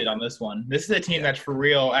switched real. it on this one. This is a team Yeah. that's for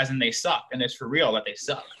real, as in they suck, and it's for real that they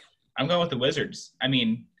suck. I'm going with the Wizards. I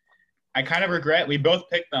mean, I kind of regret we both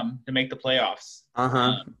picked them to make the playoffs.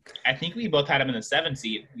 Uh-huh. I think we both had them in the 7th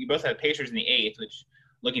seed. We both had Pacers in the 8th, which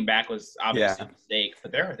looking back was obviously Yeah. a mistake.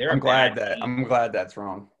 But they're a I'm bad glad that team. I'm glad that's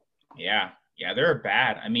wrong. Yeah, they're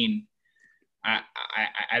bad. I mean, I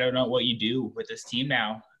don't know what you do with this team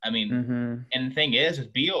now. I mean, and the thing is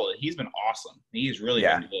with Beal, he's been awesome. He's really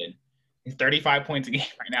been good. He's 35 points a game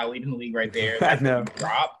right now, leading the league right there. That's a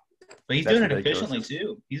drop, but he's doing it efficiently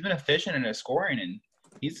too. He's been efficient in his scoring, and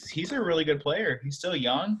he's a really good player. He's still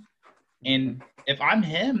young, and if I'm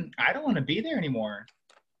him, I don't want to be there anymore.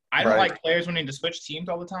 I don't like players wanting to switch teams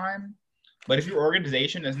all the time. But if your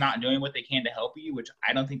organization is not doing what they can to help you, which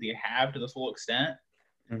I don't think they have to the full extent,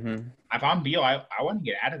 if I'm Beal, I want to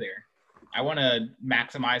get out of there. I want to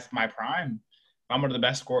maximize my prime. I'm one of the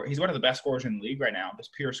best scorers. He's one of the best scorers in the league right now,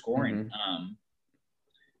 just pure scoring.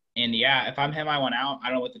 And yeah, if I'm him, I want out. I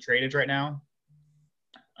don't know what the trade is right now.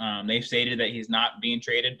 They've stated that he's not being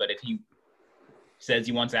traded, but if he says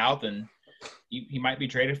he wants out, then he might be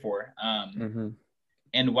traded for.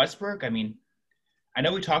 And Westbrook, I mean, I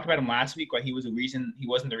know we talked about him last week, why he wasn't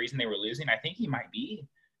the reason they were losing. I think he might be.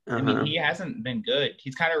 I mean, he hasn't been good.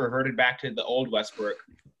 He's kind of reverted back to the old Westbrook,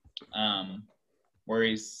 where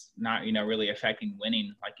he's not, really affecting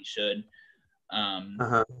winning like he should.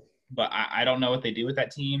 But I don't know what they do with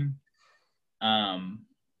that team.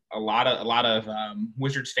 A lot of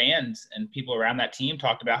Wizards fans and people around that team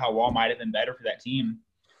talked about how Wall might have been better for that team.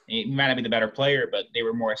 He might not be the better player, but they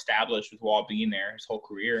were more established with Wall being there his whole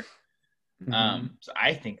career. So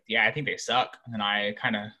I think they suck, and I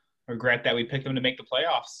kind of regret that we picked them to make the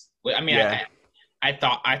playoffs. I mean, I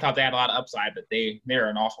thought they had a lot of upside, but they're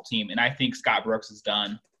an awful team, and I think Scott Brooks is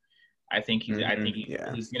done. I think he's going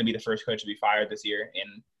to be the first coach to be fired this year,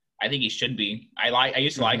 and I think he should be. I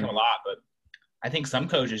used to like him a lot, but I think some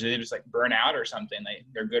coaches, they just like burn out or something.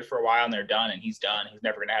 They're good for a while and they're done, and he's done. He's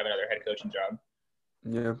never going to have another head coaching job.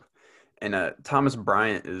 Yeah. And Thomas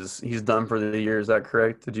Bryant he's done for the year. Is that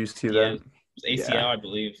correct? Did you see that? It was ACL, I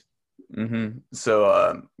believe.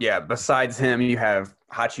 So besides him, you have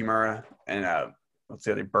Hachimura and what's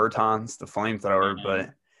the other, Bertans, the flamethrower, but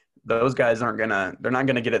those guys they're not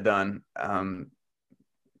gonna get it done.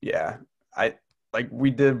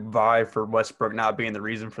 We did vie for Westbrook not being the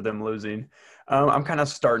reason for them losing. I'm kind of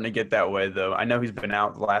starting to get that way though. I know he's been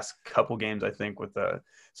out the last couple games, I think, with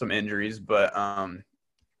some injuries, but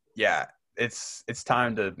it's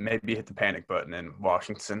time to maybe hit the panic button in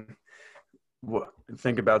Washington.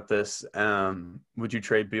 Think about this. Would you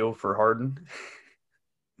trade Beal for Harden?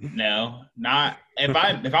 No, not if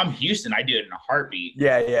I'm Houston, I do it in a heartbeat.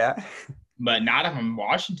 Yeah. But not if I'm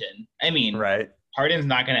Washington. I mean, Harden's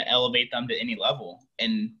not going to elevate them to any level.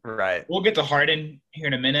 And we'll get to Harden here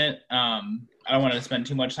in a minute. I don't want to spend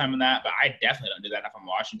too much time on that, but I definitely don't do that if I'm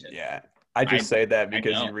Washington. Yeah. I say that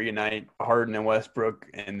because you reunite Harden and Westbrook,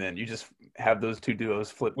 and then you just have those two duos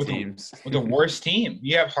flip teams. With the worst team.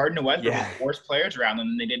 You have Harden and Westbrook with the worst players around them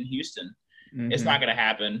than they did in Houston. It's not going to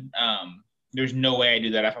happen. There's no way I do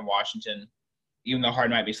that if I'm Washington, even though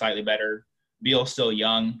Harden might be slightly better. Beal's still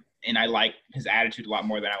young, and I like his attitude a lot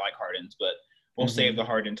more than I like Harden's, but we'll save the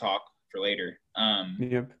Harden talk for later.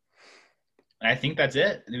 And I think that's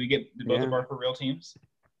it. Did we get both of our for real teams?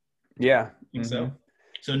 Yeah. I think so.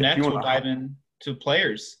 So next we'll dive into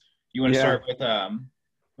players. You want to start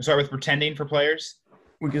with pretending for players?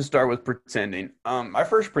 We can start with pretending. My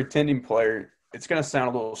first pretending player, it's going to sound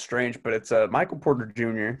a little strange, but it's Michael Porter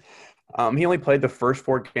Jr. He only played the first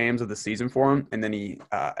 4 games of the season for him, and then he,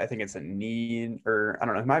 I think it's a knee, or I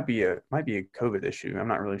don't know, it might be a COVID issue. I'm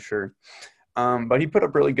not really sure. But he put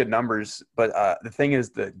up really good numbers. But the thing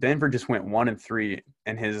is that Denver just went 1-3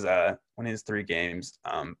 in his 3 games.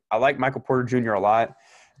 I like Michael Porter Jr. a lot.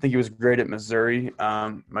 I think he was great at Missouri.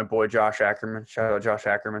 My boy Josh Ackerman, shout out Josh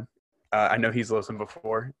Ackerman. I know he's listened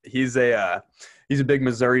before. He's a big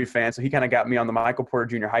Missouri fan, so he kind of got me on the Michael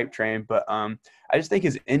Porter Jr. hype train. But I just think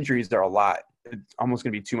his injuries are a lot. It's almost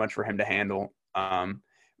going to be too much for him to handle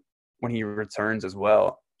when he returns as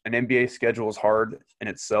well. An NBA schedule is hard in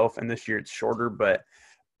itself, and this year it's shorter. But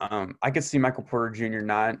I could see Michael Porter Jr.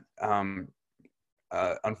 not,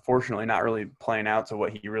 unfortunately, not really playing out to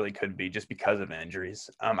what he really could be just because of injuries.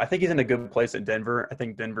 I think he's in a good place at Denver. I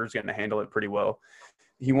think Denver's going to handle it pretty well.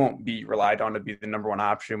 He won't be relied on to be the number 1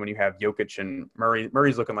 option when you have Jokic and Murray.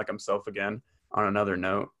 Murray's looking like himself again on another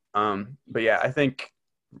note. But yeah, I think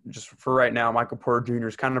just for right now, Michael Porter Jr.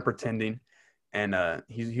 is kind of pretending, and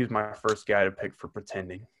he's my first guy to pick for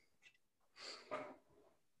pretending.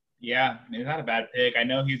 Yeah, it's not a bad pick. I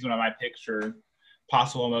know he's one of my picks for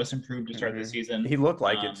possible most improved to start the season. He looked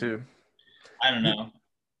like it too. I don't know.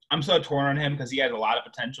 I'm so torn on him because he has a lot of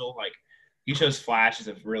potential. Like he shows flashes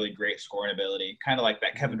of really great scoring ability, kind of like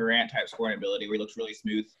that Kevin Durant type scoring ability where he looks really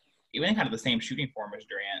smooth, even in kind of the same shooting form as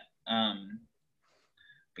Durant.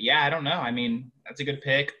 But yeah, I don't know. I mean, that's a good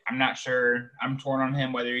pick. I'm not sure. I'm torn on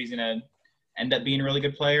him whether he's gonna end up being a really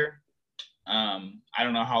good player. I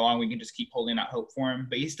don't know how long we can just keep holding out hope for him,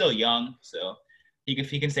 but he's still young, so if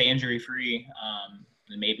he can stay injury free,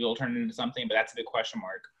 then maybe he'll turn into something. But that's a big question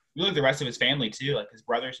mark. You look at the rest of his family too, like his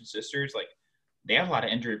brothers and sisters, like they have a lot of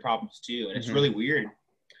injury problems too, and it's really weird.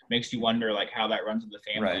 Makes you wonder like how that runs in the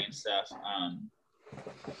family and stuff.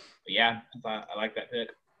 But yeah, I like that pick.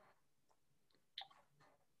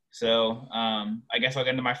 So I guess I'll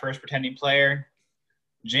get into my first pretending player,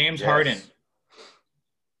 James Harden.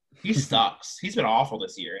 He sucks. He's been awful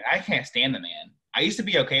this year. I can't stand the man. I used to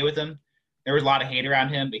be okay with him. There was a lot of hate around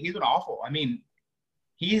him, but he's been awful. I mean,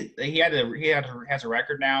 he has a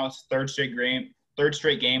record now. It's third straight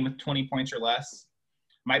game with 20 points or less.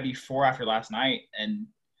 Might be 4 after last night, and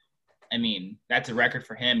I mean that's a record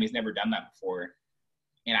for him. He's never done that before.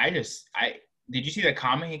 And did you see the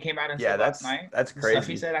comment he came out and said last night? That's crazy. Stuff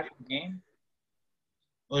he said after the game.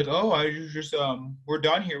 Like, oh, I just we're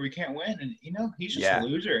done here. We can't win, and he's just a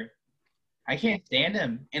loser. I can't stand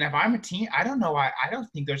him. And if I'm a team, I don't know why. I don't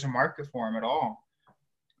think there's a market for him at all.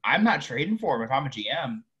 I'm not trading for him if I'm a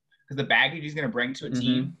GM because the baggage he's going to bring to a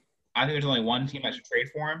team. I think there's only one team that should trade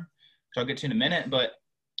for him, which I'll get to in a minute. But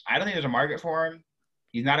I don't think there's a market for him.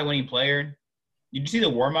 He's not a winning player. Did you see the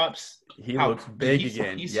warm-ups? He looks big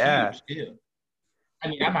again. He's huge too. I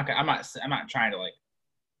mean, I'm not trying to like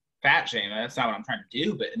fat shame. That's not what I'm trying to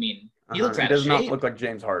do. But I mean, he looks out of shape. He does not look like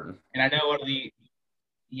James Harden. And I know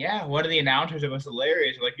one of the announcers that was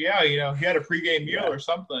hilarious. Like, he had a pregame meal or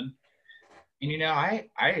something. And I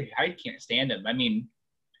can't stand him. I mean,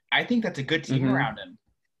 I think that's a good team around him.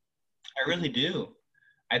 I really do.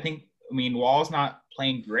 I mean, Wall's not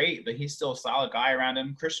playing great, but he's still a solid guy around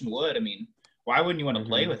him. Christian Wood, I mean, why wouldn't you want to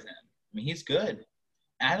play with him? I mean, he's good.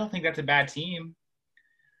 I don't think that's a bad team.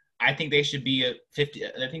 I think they should be it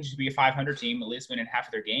should be a 500 team, at least winning half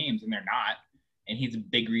of their games, and they're not. And he's a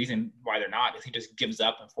big reason why they're not, because he just gives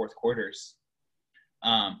up in fourth quarters.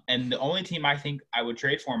 And the only team I think I would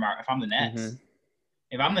trade for him if I'm the Nets.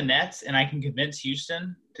 If I'm the Nets and I can convince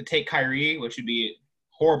Houston to take Kyrie, which would be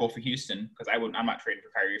horrible for Houston, because I'm not trading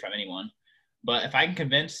for Kyrie if I'm anyone. But if I can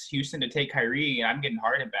convince Houston to take Kyrie and I'm getting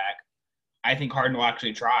Harden back, I think Harden will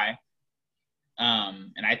actually try.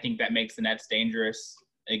 And I think that makes the Nets dangerous.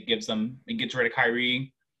 It gets rid of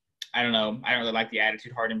Kyrie. I don't know. I don't really like the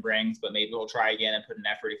attitude Harden brings, but maybe he'll try again and put an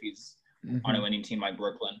effort if he's on a winning team like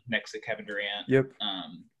Brooklyn next to Kevin Durant. Yep.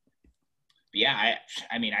 But yeah,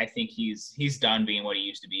 I mean, I think he's done being what he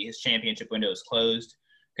used to be. His championship window is closed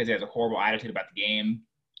because he has a horrible attitude about the game.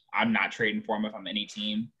 I'm not trading for him if I'm any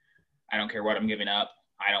team. I don't care what I'm giving up.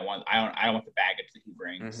 I don't want the baggage that he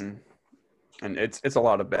brings. And it's a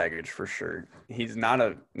lot of baggage for sure. He's not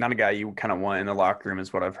a guy you kind of want in the locker room,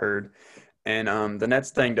 is what I've heard. And the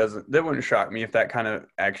Nets thing that wouldn't shock me if that kind of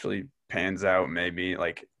actually pans out. Maybe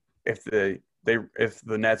like if the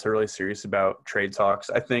Nets are really serious about trade talks,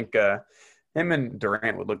 I think him and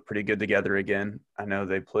Durant would look pretty good together again. I know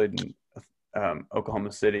they played in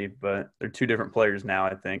Oklahoma City, but they're two different players now,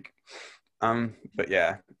 I think. But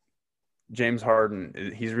yeah, James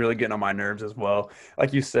Harden, he's really getting on my nerves as well.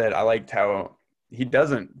 Like you said, I liked how he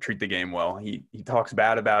doesn't treat the game well. He talks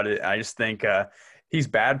bad about it. I just think he's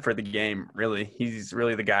bad for the game, really. He's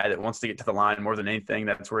really the guy that wants to get to the line more than anything.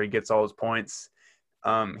 That's where he gets all his points.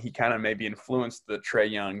 He kind of maybe influenced the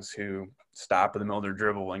Trae Youngs who stop in the middle of their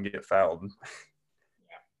dribble and get fouled.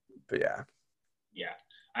 But yeah. Yeah.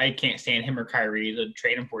 I can't stand him or Kyrie. They'll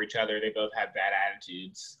trade them for each other. They both have bad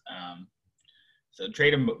attitudes. So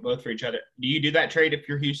trade them both for each other. Do you do that trade if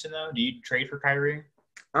you're Houston, though? Do you trade for Kyrie?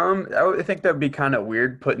 I think that would be kind of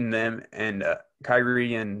weird putting them and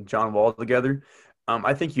Kyrie and John Wall together.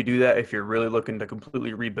 I think you do that if you're really looking to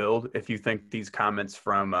completely rebuild. If you think these comments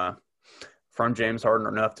from James Harden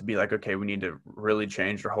are enough to be like, okay, we need to really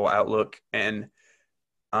change our whole outlook. And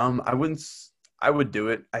I would do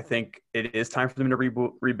it. I think it is time for them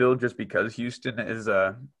to rebuild just because Houston is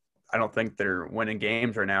I don't think they're winning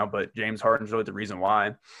games right now, but James Harden's really the reason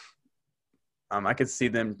why. I could see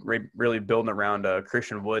them really building around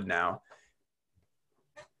Christian Wood now.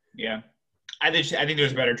 Yeah. I think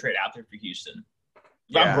there's a better trade out there for Houston.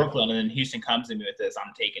 If I'm Brooklyn and then Houston comes to me with this,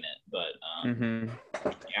 I'm taking it. But,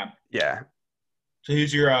 yeah. Yeah. So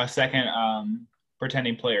who's your second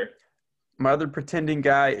pretending player? My other pretending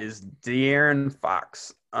guy is De'Aaron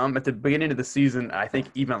Fox. At the beginning of the season, I think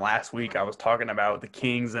even last week, I was talking about the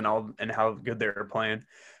Kings and how good they were playing.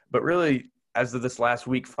 But really, as of this last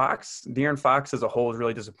week, De'Aaron Fox as a whole has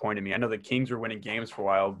really disappointed me. I know the Kings were winning games for a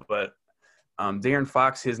while, but De'Aaron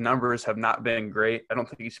Fox, his numbers have not been great. I don't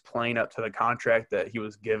think he's playing up to the contract that he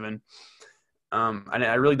was given. And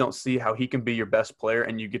I really don't see how he can be your best player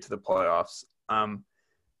and you get to the playoffs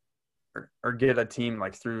or get a team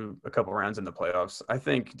like through a couple rounds in the playoffs. I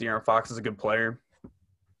think De'Aaron Fox is a good player.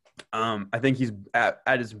 I think he's at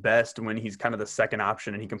his best when he's kind of the second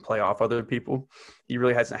option and he can play off other people. He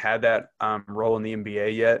really hasn't had that role in the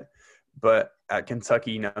NBA yet. But at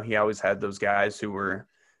Kentucky, he always had those guys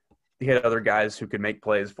he had other guys who could make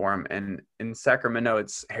plays for him. And in Sacramento,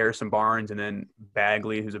 it's Harrison Barnes and then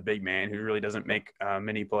Bagley, who's a big man who really doesn't make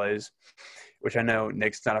many plays, which I know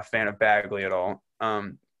Nick's not a fan of Bagley at all.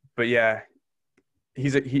 But yeah,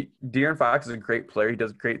 De'Aaron Fox is a great player. He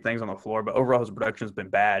does great things on the floor, but overall his production has been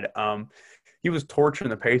bad. He was torching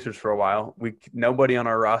the Pacers for a while. Nobody on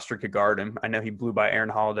our roster could guard him. I know he blew by Aaron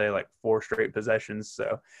Holiday like 4 straight possessions.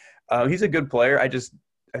 So he's a good player.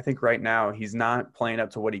 I think right now he's not playing up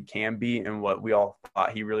to what he can be and what we all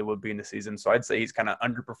thought he really would be in the season. So I'd say he's kind of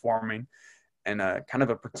underperforming and kind of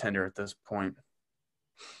a pretender at this point.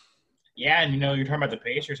 Yeah, and you're talking about the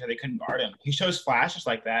Pacers, how they couldn't guard him. He shows flashes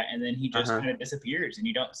like that, and then he just kind of disappears, and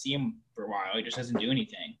you don't see him for a while. He just doesn't do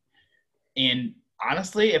anything. And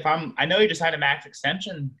honestly, I know he just had a max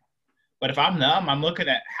extension, but if I'm them, I'm looking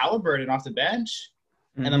at Halliburton off the bench,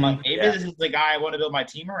 and I'm like, maybe this is the guy I want to build my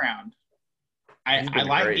team around. I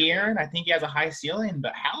like De'Aaron. I think he has a high ceiling,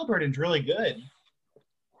 but Halliburton's really good.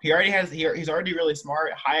 He's already really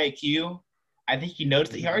smart, high IQ. I think he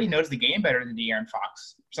already knows the game better than De'Aaron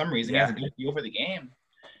Fox. For some reason, he has a good feel for the game.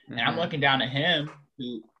 And I'm looking down at him,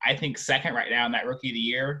 who I think second right now in that Rookie of the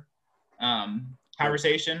Year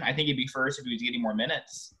conversation. I think he'd be first if he was getting more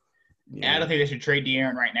minutes. Yeah. And I don't think they should trade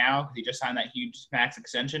De'Aaron right now because he just signed that huge max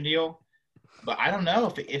extension deal. But I don't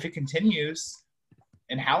know if it continues.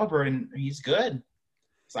 And Halliburton, he's good.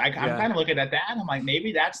 So I'm kind of looking at that. I'm like,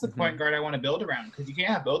 maybe that's the point guard I want to build around because you can't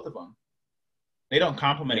have both of them. They don't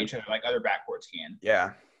complement each other like other backcourts can.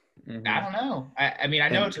 Yeah. I don't know. I mean, I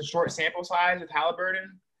know it's a short sample size with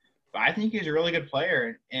Halliburton, but I think he's a really good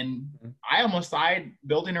player. And I almost side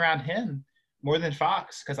building around him more than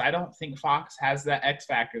Fox because I don't think Fox has that X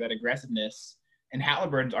factor, that aggressiveness. And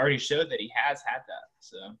Halliburton's already showed that he has had that.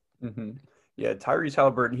 So. Yeah, Tyrese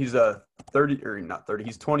Halliburton, he's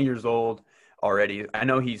he's 20 years old already. I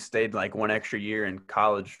know he stayed like one extra year in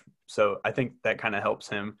college, so I think that kind of helps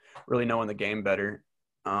him really knowing the game better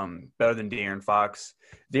than De'Aaron Fox.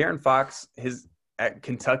 De'Aaron Fox, at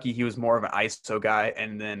Kentucky, he was more of an ISO guy,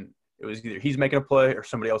 and then it was either he's making a play or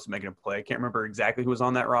somebody else is making a play. I can't remember exactly who was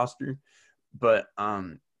on that roster, but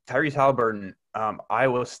Tyrese Halliburton,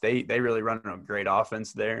 Iowa State, they really run a great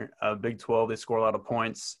offense there. Big 12, they score a lot of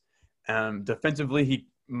points. Defensively, he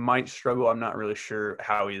might struggle. I'm not really sure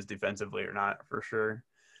how he is defensively or not for sure.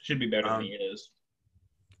 Should be better than he is.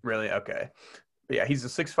 Really? Okay. But yeah, he's a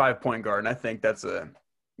 6'5" point guard, and I think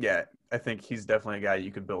I think he's definitely a guy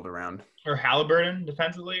you could build around. Or Halliburton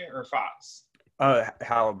defensively or Fox?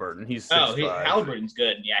 Halliburton. He's 6'5". Halliburton's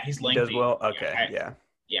good. Yeah, he's lengthy. He does well? Okay,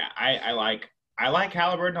 Yeah, I like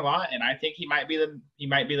Halliburton a lot, and I think he might be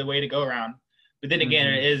the way to go around. But then again,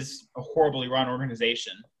 it is a horribly run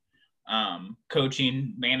organization.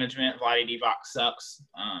 Coaching, management, Vlade Divac sucks.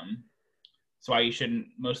 That's why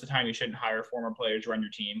most of the time you shouldn't hire former players to run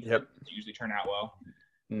your team. Yep. It usually turn out well.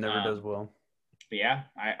 Never does well. But yeah,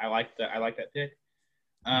 I like that pick.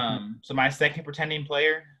 So my second pretending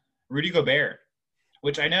player, Rudy Gobert,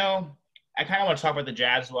 which I know I kind of want to talk about the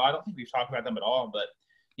Jazz as well. I don't think we've talked about them at all, but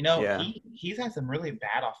he's had some really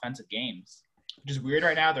bad offensive games, which is weird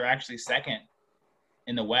right now. They're actually second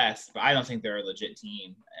in the West, but I don't think they're a legit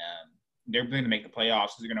team. They're going to make the playoffs.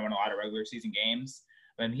 So they're going to win a lot of regular season games.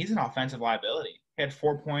 But he's an offensive liability. He had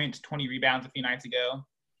 4 points, 20 rebounds a few nights ago.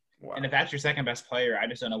 Wow. And if that's your second best player, I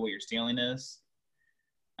just don't know what your ceiling is.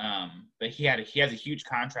 But he has a huge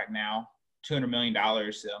contract now, $200 million.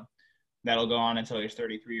 So that'll go on until he's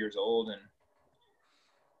 33 years old. And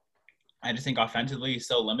I just think offensively he's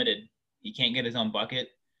so limited. He can't get his own bucket.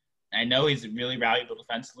 I know he's really valuable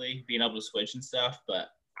defensively, being able to switch and stuff. But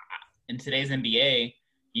in today's NBA,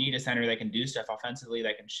 you need a center that can do stuff offensively,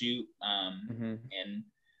 that can shoot. And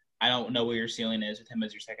I don't know where your ceiling is with him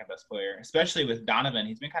as your second best player, especially with Donovan.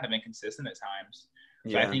 He's been kind of inconsistent at times.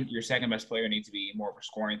 So I think your second best player needs to be more of a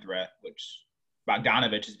scoring threat, which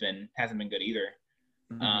Bogdanovich hasn't been good either.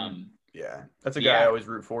 That's a guy I always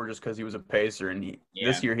root for just because he was a pacer, and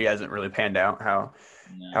this year he hasn't really panned out how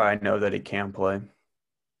I know that he can play.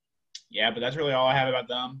 Yeah, but that's really all I have about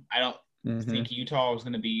them. I don't think Utah is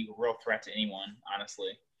going to be a real threat to anyone,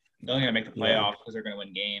 honestly. They're only gonna make the Yeah. playoffs because they're gonna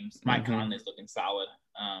win games. Mike Mm-hmm. Conley's looking solid.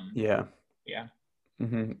 Yeah. Yeah.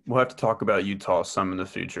 Mm-hmm. We'll have to talk about Utah some in the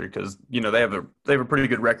future because they have a pretty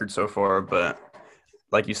good record so far, but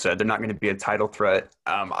like you said, they're not going to be a title threat.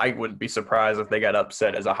 I would be surprised if they got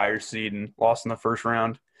upset as a higher seed and lost in the first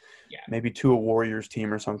round, Yeah. maybe to a Warriors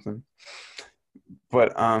team or something.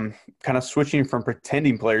 But kind of switching from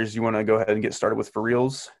pretending players, you want to go ahead and get started with for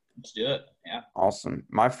reals? Let's do it. Yeah. Awesome.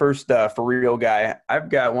 My first for real guy, I've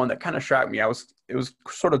got one that kind of shocked me. It was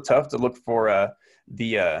sort of tough to look for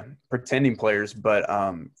the pretending players, but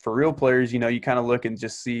for real players, you kind of look and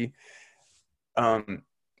just see um,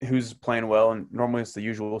 who's playing well, and normally it's the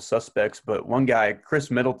usual suspects. But one guy, Chris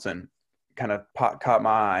Middleton, kind of caught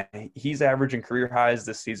my eye. He's averaging career highs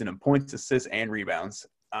this season in points, assists, and rebounds.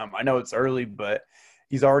 I know it's early, but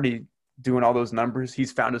he's already doing all those numbers.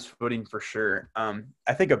 He's found his footing for sure.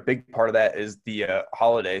 I think a big part of that is the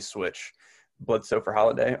Holiday switch, Bledsoe for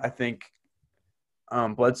Holiday. I think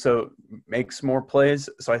Bledsoe makes more plays,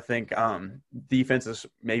 so I think defense is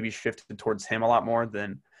maybe shifted towards him a lot more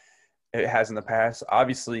than it has in the past.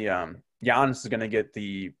 Obviously, Giannis is going to get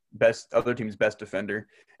the other team's best defender,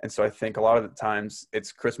 and so I think a lot of the times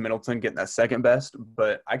it's Chris Middleton getting that second best.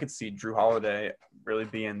 But I could see Drew Holiday really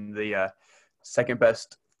being the second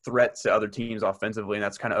best threat to other teams offensively, and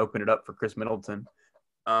that's kind of opened it up for Chris Middleton.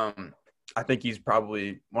 I think he's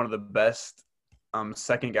probably one of the best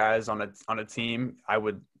second guys on a team.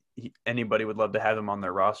 Anybody would love to have him on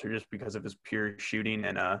their roster just because of his pure shooting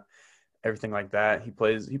and everything like that. He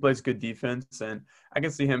plays good defense, and I can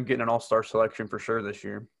see him getting an all-star selection for sure this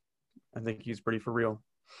year. I think he's pretty for real.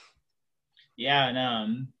 Yeah, and I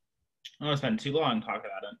don't want to spend too long talking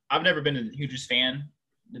about him. I've never been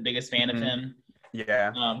the biggest fan of him.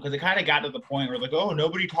 Yeah. Because it kind of got to the point where like, oh,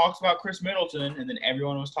 nobody talks about Chris Middleton, and then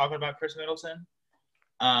everyone was talking about Chris Middleton.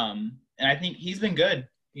 And I think he's been good.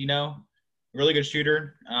 Really good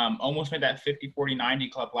shooter. Almost made that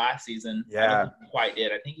 50-40-90 club last season. Yeah. I don't think he quite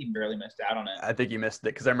did. I think he barely missed out on it. I think he missed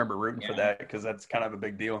it because I remember rooting for that because that's kind of a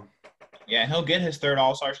big deal. Yeah, and he'll get his third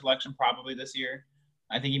All-Star selection probably this year.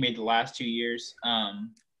 I think he made the last 2 years.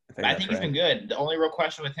 I think he's been good. The only real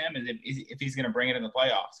question with him is if he's going to bring it in the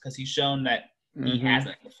playoffs because he's shown that he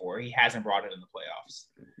hasn't before. He hasn't brought it in the playoffs.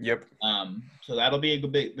 Yep. So that'll be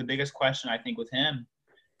the biggest question I think with him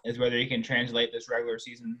is whether he can translate this regular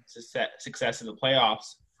season success to the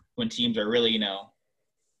playoffs when teams are really,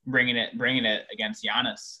 bringing it against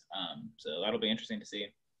Giannis. So that'll be interesting to see.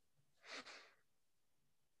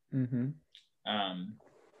 Mm-hmm.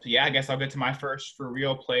 So yeah, I guess I'll get to my first for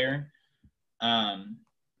real player.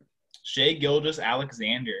 Shai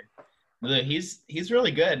Gilgeous-Alexander. He's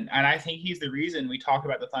really good, and I think he's the reason we talked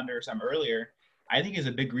about the Thunder some earlier. I think he's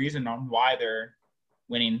a big reason on why they're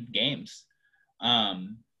winning games.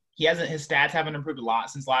 His stats haven't improved a lot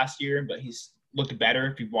since last year, but he's looked better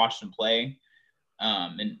if you've watched him play.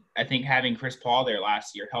 And I think having Chris Paul there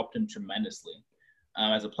last year helped him tremendously.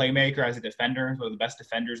 As a playmaker, as a defender, he's one of the best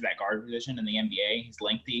defenders at that guard position in the NBA. He's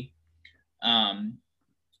lengthy. And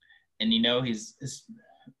his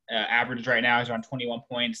average right now is around 21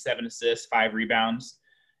 points, 7 assists, 5 rebounds.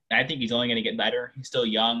 And I think he's only going to get better. He's still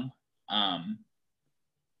young.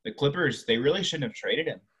 The Clippers, they really shouldn't have traded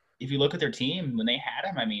him. If you look at their team, when they had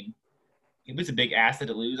him, I mean, he was a big asset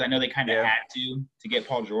to lose. I know they kind of had to get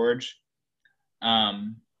Paul George.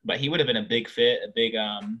 But he would have been a big fit, a big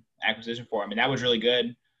acquisition for him. And that was really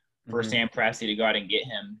good for Sam Presti to go out and get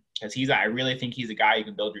him because I really think he's a guy you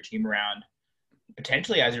can build your team around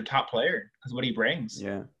potentially as your top player because of what he brings.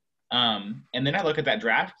 Yeah. And then I look at that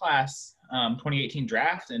draft class, 2018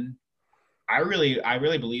 draft, and I really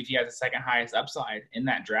believe he has the second highest upside in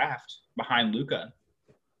that draft behind Luka.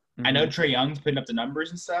 I know Trae Young's putting up the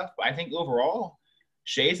numbers and stuff, but I think overall,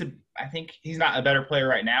 I think he's not a better player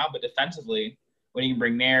right now, but defensively, what he can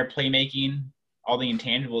bring there, playmaking, all the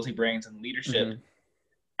intangibles he brings, and leadership,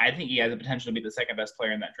 I think he has the potential to be the second best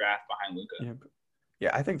player in that draft behind Luka.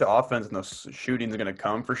 Yeah, I think the offense and the shooting is going to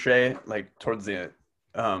come for Shai, like towards the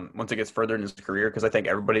once he gets further in his career, because I think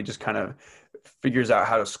everybody just kind of figures out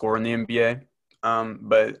how to score in the NBA.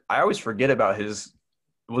 But I always forget about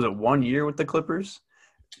was it 1 year with the Clippers?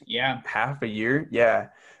 Yeah. Half a year? Yeah.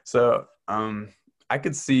 So I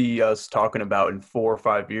could see us talking about in 4 or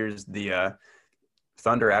 5 years the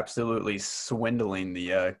Thunder absolutely swindling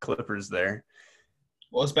the Clippers there.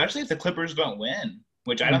 Well, especially if the Clippers don't win,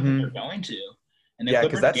 which I don't think they're going to. And the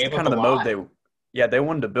because that's kind of the mode they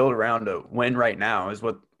wanted to build around to win right now is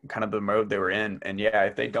what kind of the mode they were in. And yeah,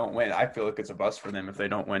 if they don't win, I feel like it's a bust for them if they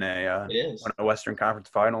don't win a Western Conference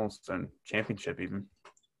Finals and championship even.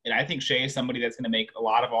 And I think Shai is somebody that's going to make a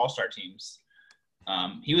lot of all-star teams.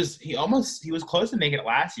 He was close to making it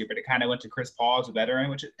last year, but it kind of went to Chris Paul as a veteran,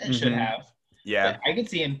 which it should have. Yeah. But I could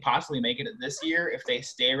see him possibly making it this year if they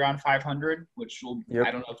stay around 500, which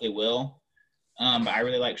I don't know if they will. But I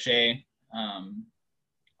really like Shea.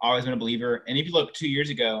 Always been a believer. And if you look 2 years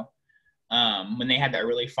ago, when they had that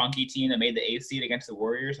really funky team that made the 8th seed against the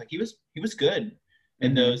Warriors, like he was good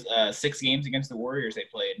in those 6 games against the Warriors they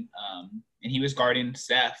played. And he was guarding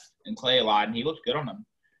Steph and Clay a lot, and he looked good on them.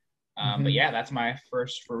 But yeah, that's my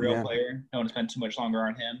first for real player. Don't want to spend too much longer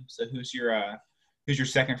on him. So who's your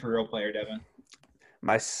second for real player, Devin?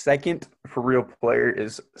 My second for real player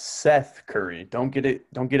is Seth Curry. Don't get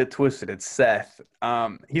it twisted. It's Seth.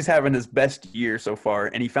 He's having his best year so far,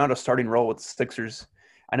 and he found a starting role with the Sixers.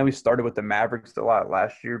 I know he started with the Mavericks a lot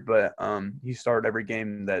last year, but he started every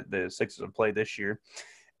game that the Sixers have played this year.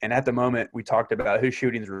 And at the moment, we talked about whose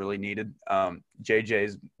shooting is really needed.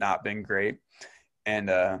 JJ's not been great. And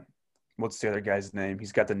what's the other guy's name?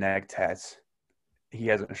 He's got the neck tats. He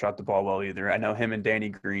hasn't shot the ball well either. I know him and Danny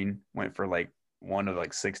Green went for like one of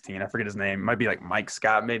like 16. I forget his name. It might be like Mike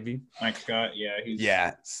Scott, maybe. Mike Scott, yeah.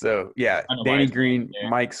 Yeah. So, yeah, Danny Green,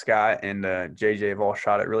 Mike Scott, and JJ have all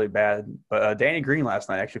shot it really bad. But Danny Green last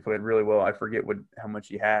night actually played really well. I forget how much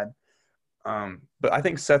he had. But I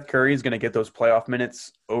think Seth Curry is going to get those playoff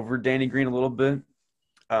minutes over Danny Green a little bit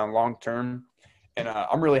long term. And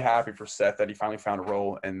I'm really happy for Seth that he finally found a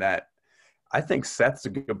role and that I think Seth's a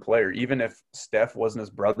good player. Even if Steph wasn't his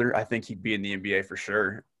brother, I think he'd be in the NBA for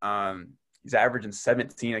sure. He's averaging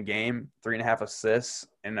 17 a game, 3.5 assists,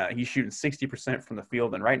 and he's shooting 60% from the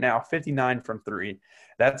field. And right now, 59 from three.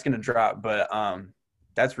 That's going to drop, but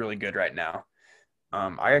that's really good right now.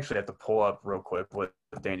 I actually have to pull up real quick what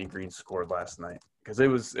Danny Green scored last night because it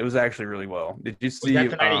was actually really well. Did you see? Was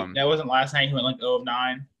that the night that wasn't last night. He went like 0 of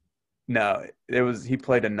 9. No, it was. He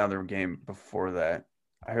played another game before that.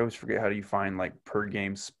 I always forget how do you find like per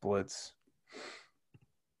game splits.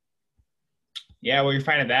 Yeah, well, you're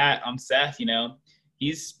finding that on Seth.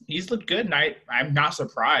 He's looked good, and I'm not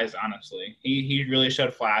surprised, honestly. He really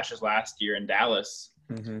showed flashes last year in Dallas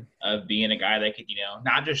of being a guy that could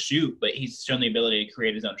not just shoot, but he's shown the ability to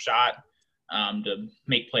create his own shot, to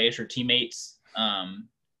make plays for teammates. And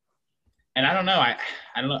I don't know. I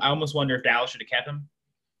don't know. I almost wonder if Dallas should have kept him.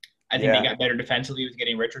 I think they got better defensively with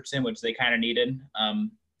getting Richardson, which they kind of needed.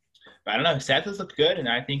 But I don't know. Seth has looked good, and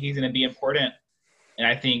I think he's going to be important. And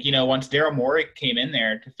I think, once Daryl Morey came in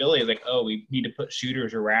there to Philly, it was like, oh, we need to put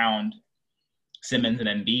shooters around Simmons and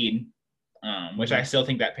Embiid, which I still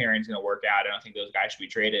think that pairing's going to work out. I don't think those guys should be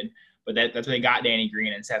traded. But that's what they got Danny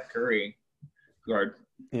Green and Seth Curry.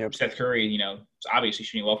 Seth Curry, is obviously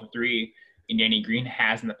shooting well for three, and Danny Green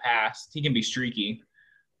has in the past. He can be streaky.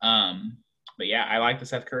 But, yeah, I like the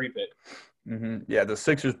Seth Curry pick. Yeah, the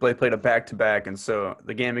Sixers played a back-to-back, and so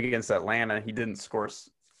the game against Atlanta, he didn't score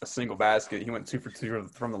a single basket. He went 2 for 2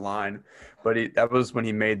 from the line, but that was when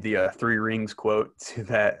he made the 3 rings quote to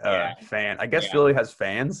that fan. I guess Philly has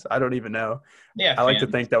fans. I don't even know. Yeah, I like to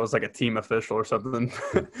think that was like a team official or something.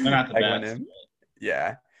 They're not the best.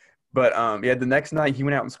 Yeah, but the next night he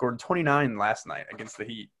went out and scored 29 last night against the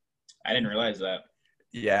Heat. I didn't realize that.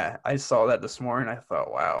 Yeah, I saw that this morning. I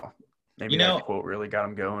thought, wow. Maybe that quote really got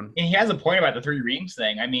him going. And he has a point about the 3 rings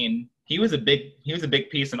thing. I mean, he was a big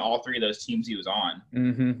piece in all 3 of those teams he was on.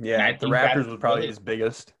 Yeah, the Raptors was probably his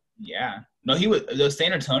biggest. Yeah. No, he was those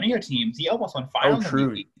San Antonio teams. He almost won finals. Oh,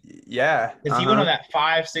 true. Yeah. Because he went on that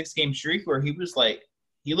 5-6 game streak where he was like,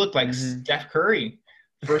 he looked like Steph Curry.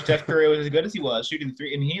 First, Steph Curry was as good as he was shooting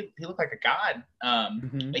 3. I mean, he looked like a god.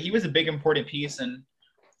 But he was a big important piece in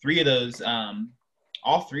 3 of those.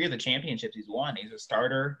 All 3 of the championships he's won. He's a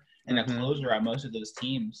starter and a closer on most of those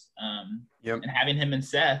teams. And having him and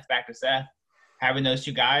Seth, back to Seth, having those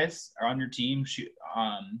 2 guys are on your team,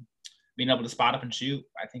 being able to spot up and shoot,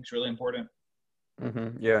 I think is really important.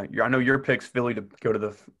 Yeah, I know your pick's Philly to go to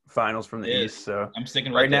the finals from the East. So I'm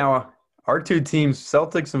sticking with right now. Our 2 teams,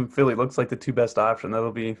 Celtics and Philly, looks like the 2 best options.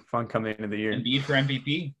 That'll be fun coming into the year. Embiid for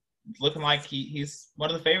MVP. It's looking like he's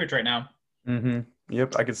one of the favorites right now.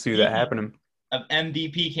 Yep, I could see that happening. Of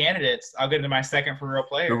MVP candidates, I'll get into my second for real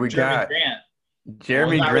player. Who we Jeremy got? Grant.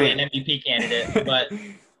 Jeremy Grant. Really an MVP candidate, but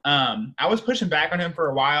I was pushing back on him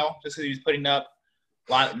for a while just because he was putting up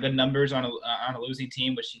a lot of good numbers on a losing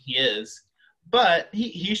team, which he is. But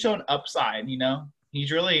he's shown upside.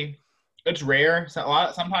 He's really. It's rare.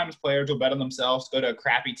 Sometimes players will bet on themselves, go to a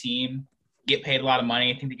crappy team, get paid a lot of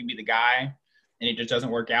money, think they can be the guy, and it just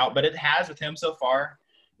doesn't work out. But it has with him so far.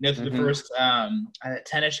 Through the first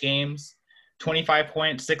 10-ish games. 25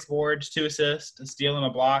 points, 6 boards, 2 assists, a steal and a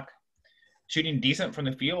block. Shooting decent from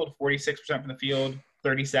the field, 46% from the field,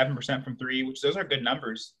 37% from 3, which those are good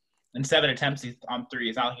numbers. and 7 attempts on three.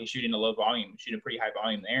 It's not like he's shooting a low volume, shooting a pretty high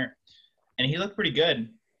volume there. And he looked pretty good.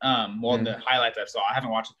 Well, in the highlights I saw, I haven't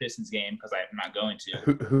watched the Pistons game because I'm not going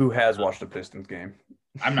to. Who has watched the Pistons game?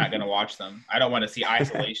 I'm not going to watch them. I don't want to see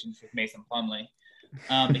isolations with Mason Plumlee.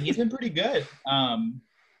 But he's been pretty good.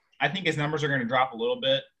 I think his numbers are going to drop a little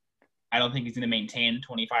bit. I don't think he's going to maintain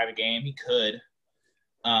 25 a game. He could.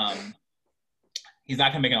 He's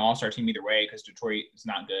not going to make an all-star team either way because Detroit is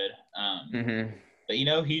not good. But,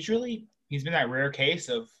 he's been that rare case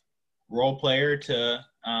of role player to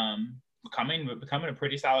becoming a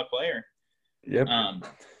pretty solid player. Yep.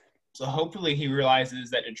 So hopefully he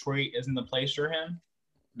realizes that Detroit isn't the place for him.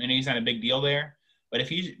 I know he's not a big deal there. But if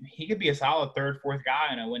he could be a solid third, fourth guy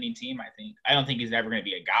on a winning team, I think. I don't think he's ever going to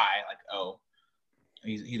be a guy like, oh,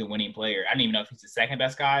 he's a winning player. I don't even know if he's the second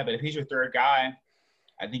best guy, but if he's your third guy,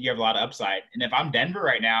 I think you have a lot of upside. And if I'm Denver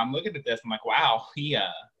right now, I'm looking at this, I'm like, wow,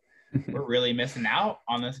 we're really missing out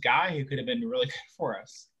on this guy who could have been really good for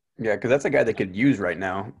us. Yeah, because that's a guy they could use right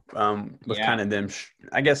now with kind of them,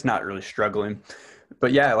 I guess, not really struggling.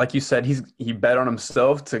 But, yeah, like you said, he bet on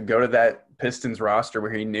himself to go to that Pistons roster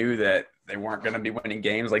where he knew that they weren't going to be winning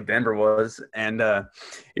games like Denver was. And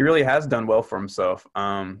he really has done well for himself.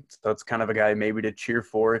 So it's kind of a guy maybe to cheer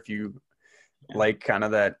for if you like kind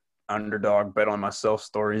of that underdog bet on myself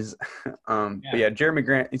stories. But, yeah, Jeremy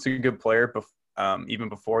Grant, he's a good player even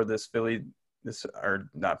before this even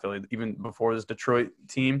before this Detroit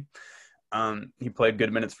team. He played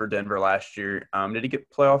good minutes for Denver last year. Did he get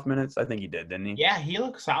playoff minutes? I think he did, didn't he? Yeah, he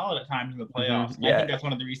looked solid at times in the playoffs. I think that's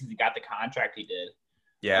one of the reasons he got the contract he did.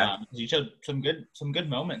 Yeah, he showed some good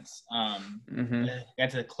moments.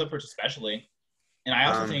 Against the Clippers especially, and I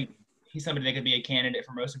also think he's somebody that could be a candidate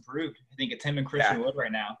for most improved. I think it's him and Christian Wood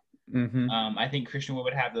right now. I think Christian Wood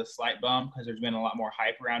would have the slight bump because there's been a lot more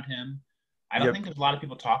hype around him. I don't think there's a lot of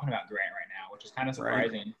people talking about Grant right now, which is kind of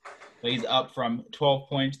surprising. Right. But he's up from 12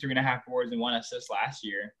 points, 3.5 boards, and 1 assist last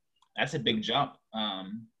year. That's a big jump.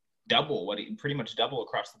 Pretty much double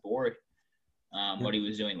across the board what he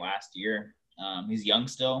was doing last year. He's young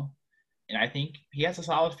still, and I think he has a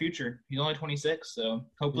solid future. He's only 26, so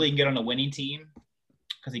hopefully he can get on a winning team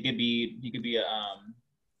because he could be a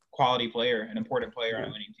quality player, an important player on a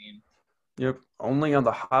winning team. Yep. Only on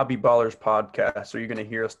the Hobby Ballers podcast are you going to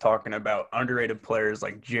hear us talking about underrated players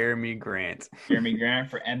like Jeremy Grant. Jeremy Grant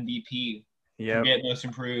for MVP. Yeah. Get most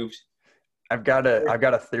improved. I've got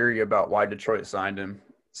a theory about why Detroit signed him.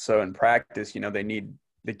 So in practice, they need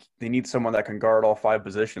someone that can guard all 5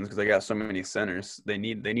 positions because they got so many centers. They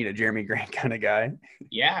need a Jeremy Grant kind of guy.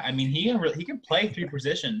 Yeah, I mean he can play 3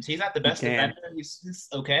 positions. He's not the best defender. He's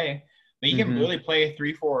okay, but he can really play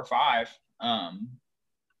 3, 4, or 5.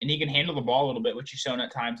 And he can handle the ball a little bit, which he's shown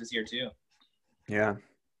at times this year too. Yeah.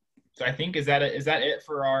 So I think is that it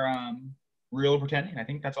for our real pretending? I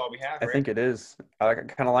think that's all we have. Right? I think it is. I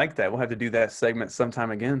kind of like that. We'll have to do that segment sometime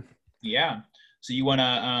again. Yeah. So you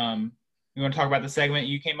wanna talk about the segment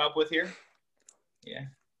you came up with here? Yeah.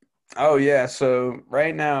 Oh yeah. So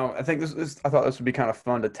right now, I think I thought this would be kind of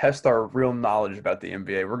fun to test our real knowledge about the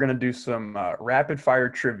NBA. We're gonna do some rapid fire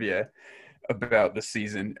trivia about the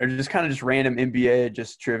season, or just random NBA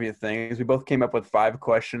trivia things. We both came up with 5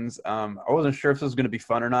 questions. I wasn't sure if this was going to be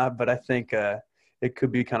fun or not, but I think it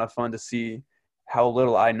could be kind of fun to see how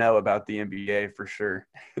little I know about the NBA for sure.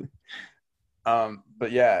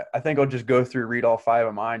 But yeah, I think I'll just go through, read all 5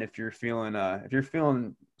 of mine if you're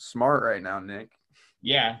feeling smart right now, Nick.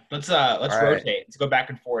 Yeah, let's rotate. Right. Let's go back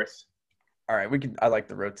and forth. All right, I like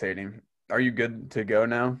the rotating. Are you good to go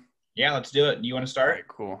now? Yeah, let's do it. You want to start? All right,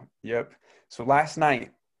 cool. Yep. So last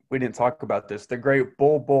night, we didn't talk about this. The great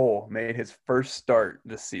Bull made his first start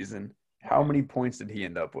this season. How many points did he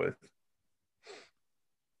end up with?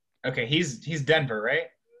 Okay, he's Denver, right?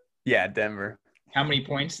 Yeah, Denver. How many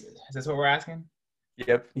points? Is this what we're asking?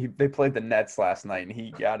 Yep. They played the Nets last night, and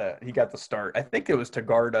he got the start. I think it was to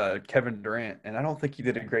guard Kevin Durant, and I don't think he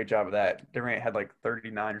did a great job of that. Durant had like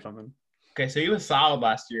 39 or something. Okay, so he was solid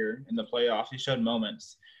last year in the playoffs. He showed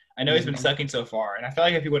moments. I know he's been sucking so far, and I feel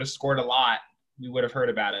like if he would have scored a lot, we would have heard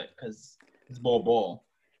about it because it's Bull.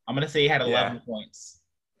 I'm going to say he had 11 points.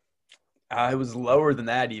 It was lower than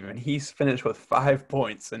that even. He's finished with 5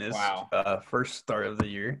 points in his first start of the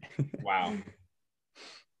year. Wow.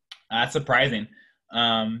 That's surprising.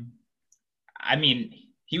 I mean,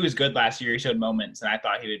 he was good last year. He showed moments, and I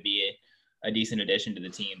thought he would be a decent addition to the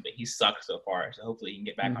team, but he sucked so far, so hopefully he can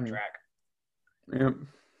get back on track. Yep.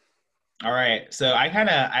 All right, so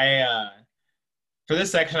for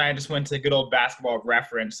this section, I just went to good old basketball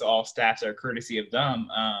reference, so all stats are courtesy of them.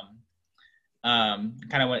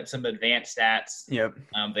 Kind of went some advanced stats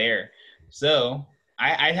there. So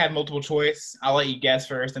I had multiple choice. I'll let you guess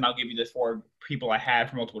first, and I'll give you the 4 people I had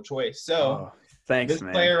for multiple choice. So Oh, thanks, this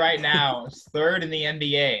man. player right now is 3rd in the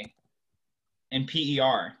NBA in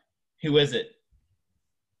PER. Who is it?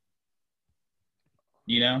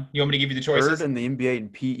 You know? You want me to give you the Third choices? in the NBA in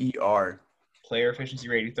PER. Player efficiency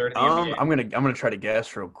rating, 3rd in the NBA. I'm gonna try to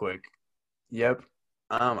guess real quick. Yep.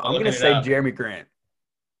 I'm I'm gonna looking it say up. Jeremy Grant.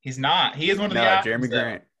 He's not. He is one of the No, options, Jeremy though.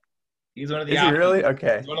 Grant. He's one of the Is he options. really?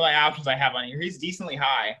 Okay. He's one of the options I have on here. He's decently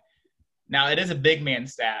high. Now, it is a big man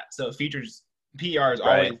stat, so it features PER is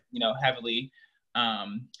always, Right. heavily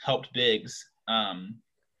helped bigs.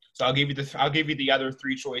 So I'll give you the other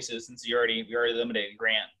 3 choices since we already eliminated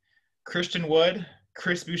Grant. Christian Wood,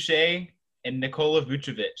 Chris Boucher, and Nikola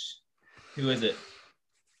Vucevic. Who is it?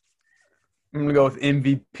 I'm gonna go with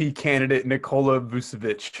MVP candidate Nikola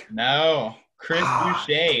Vucevic. No, Chris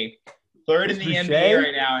Boucher, 3rd Chris in the NBA Boucher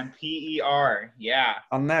right now in PER. Yeah,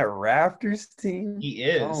 on that Raptors team. he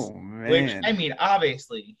is. Oh Which I man. mean,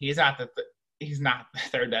 obviously, he's not the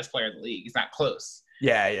 3rd best player in the league. He's not close.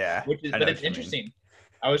 Yeah. I But know it's what you mean. interesting.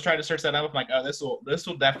 I was trying to search that up. I'm like, oh, this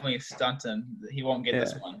will definitely stunt him. He won't get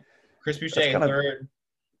this Yeah. one. Chris That's Boucher, kind of 3rd.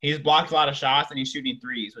 He's blocked a lot of shots and he's shooting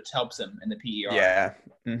threes, which helps him in the PER. yeah.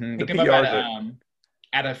 The Pick him up PER is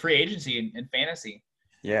at a free agency in fantasy.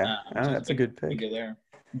 yeah. So it's That's a good big pick. deal there.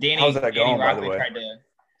 How's that Danny going, by the Rockley way? tried to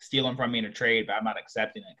steal him from me in a trade, but I'm not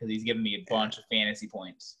accepting it because he's giving me a bunch of fantasy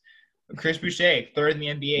points. But Chris Boucher, 3rd in the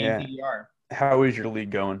NBA in Yeah. PER. How is your league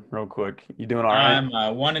going, real quick? You doing all right? I'm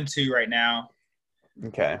 1-2 right now.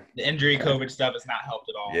 Okay. The injury Okay. COVID stuff has not helped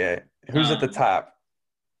at all. Yeah. Who's at the top?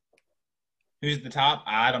 Who's at the top?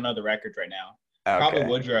 I don't know the records right now. Probably Okay.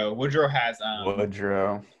 Woodrow. Woodrow has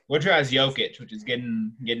Woodrow. Jokic, which is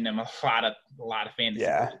getting him a lot of fantasy.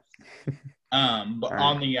 Yeah. But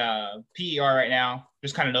on the PER right now,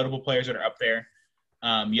 just kind of notable players that are up there.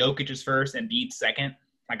 Jokic is 1st and Embiid's 2nd.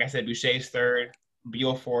 Like I said, Boucher's 3rd,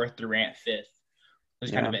 Beal 4th, Durant 5th.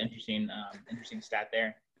 There's kind of an interesting stat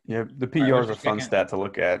there. Yep. The PER is a fun stat to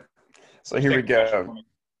look at. So here we go.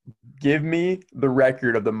 Give me the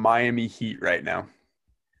record of the Miami Heat right now.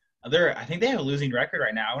 I think they have a losing record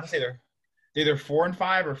right now. I want to say they're either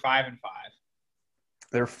 4-5 or 5-5.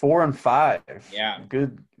 They're 4-5. Yeah.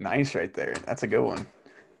 Good. Nice right there. That's a good one.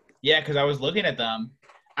 Yeah, because I was looking at them.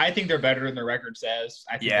 I think they're better than their record says.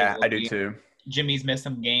 I do too. Jimmy's missed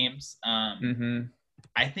some games.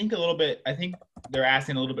 I think they're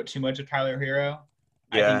asking a little bit too much of Tyler Hero.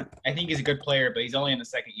 Yeah. I think he's a good player, but he's only in the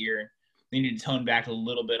 2nd year. They need to tone back a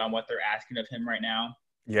little bit on what they're asking of him right now.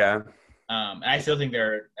 Yeah. I still think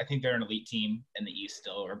they're an elite team in the East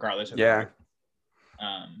still, regardless of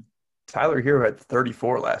Tyler Hero had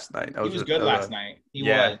 34 last night. He was good last night. He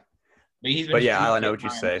was. But he's been. But yeah, I know what you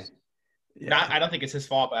say. Yeah. I don't think it's his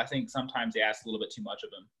fault, but I think sometimes they ask a little bit too much of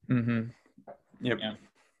him. Yep. Yeah.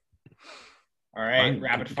 All right,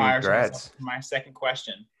 rapid fire. Congrats. My second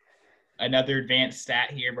question. Another advanced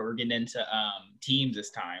stat here, but we're getting into teams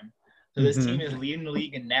this time. So this team is leading the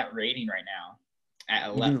league in net rating right now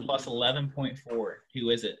at plus 11.4. Who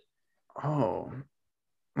is it? Oh,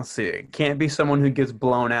 let's see. It can't be someone who gets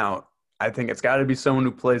blown out. I think it's got to be someone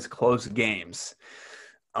who plays close games.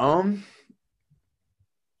 We're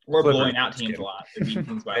blowing out teams a lot.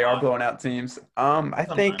 They are blowing out teams. I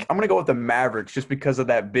think I'm going to go with the Mavericks just because of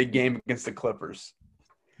that big game against the Clippers.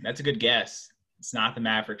 That's a good guess. It's not the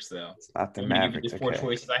Mavericks, though. It's not the I'm Mavericks. Give you the 4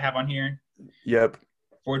 choices I have on here. Yep.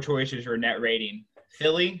 4 choices for net rating.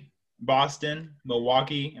 Philly, Boston,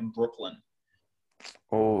 Milwaukee, and Brooklyn.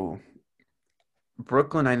 Oh.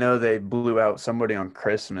 Brooklyn, I know they blew out somebody on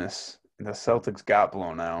Christmas. The Celtics got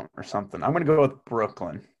blown out or something. I'm going to go with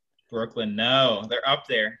Brooklyn. Brooklyn, no. They're up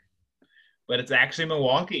there. But it's actually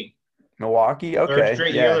Milwaukee. Milwaukee? Okay. 3rd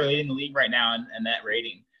straight year they're leading the league right now in net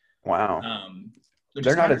rating. Wow.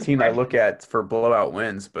 They're not a team I look at for blowout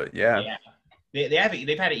wins, but yeah. Yeah.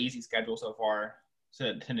 They've had an easy schedule so far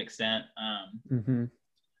to an extent.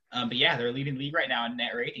 But yeah, they're leading the league right now in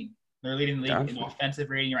net rating. They're leading the league in offensive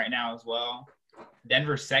rating right now as well.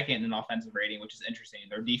 Denver's 2nd in offensive rating, which is interesting.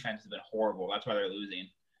 Their defense has been horrible. That's why they're losing.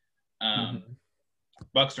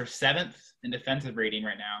 Bucks are 7th in defensive rating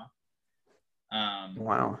right now.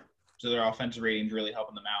 Wow. So their offensive rating is really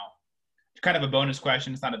helping them out. It's kind of a bonus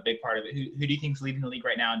question. It's not a big part of it. Who do you think is leading the league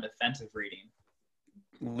right now in defensive rating?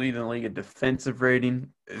 Leading the league in defensive rating?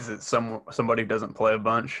 Is it somebody who doesn't play a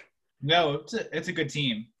bunch? No, it's a good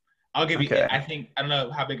team. I'll give you. I don't know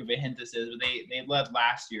how big of a hint this is, but they led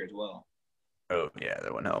last year as well. Oh yeah,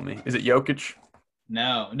 that wouldn't help me. Is it Jokic?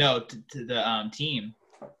 No, to the team.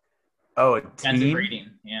 Oh, a defensive team? rating.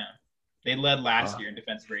 Yeah, they led last year in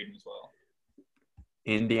defensive rating as well.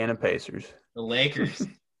 Indiana Pacers. The Lakers.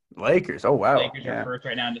 Lakers. Oh wow. Lakers are Yeah. first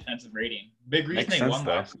right now in defensive rating. Big reason Makes they sense won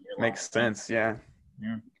though. last year. A lot, Makes I think. sense. Yeah.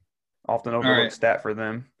 Yeah. Often All right. overlooked stat for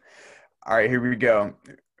them. All right, here we go.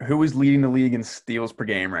 Who is leading the league in steals per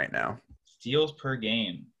game right now? Steals per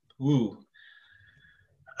game. Ooh.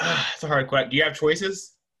 It's a hard question. Do you have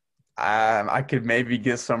choices? I could maybe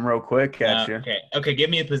get some real quick at you. Okay. Okay. Give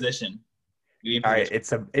me a position. Give me a All right,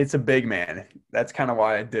 position. it's a big man. That's kind of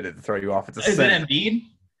why I did it to throw you off. It's a Is it center. Embiid?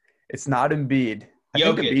 It's not Embiid. I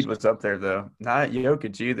think Jokic. Embiid was up there though. Not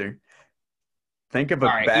Jokic either. Think of a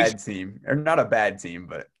All right. bad team, or not a bad team,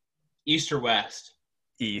 but East or West?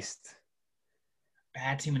 East.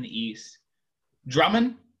 Bad team in the East.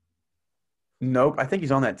 Drummond? Nope. I think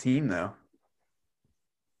he's on that team though.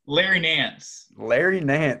 Larry Nance. Larry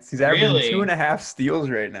Nance. He's averaging Really? 2.5 steals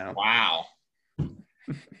right now. Wow. A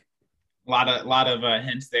lot of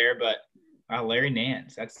hints there, but Larry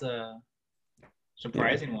Nance. That's a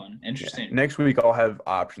surprising one. Interesting. Yeah. Next week I'll have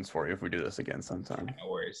options for you if we do this again sometime. No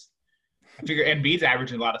worries. I figure Embiid's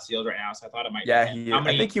averaging a lot of steals right now, so I thought it might. Yeah, be him.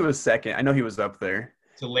 I think he was second. I know he was up there.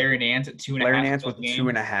 So Larry Nance at 2.5. Larry Nance with game.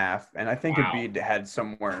 2.5, and I think Wow. Embiid had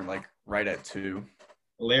somewhere like right at 2.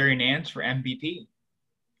 Larry Nance for MVP.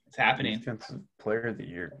 It's happening. Defensive Player of the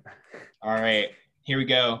Year. All right, here we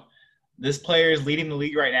go. This player is leading the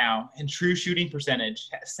league right now in true shooting percentage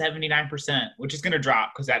at 79%, which is going to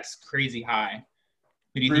drop because that's crazy high.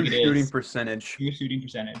 Who do you think it is? Shooting percentage. True shooting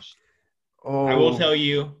percentage. Oh, I will tell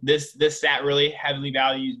you, this stat really heavily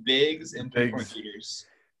values bigs and three-point shooters.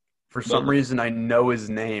 For some reason, I know his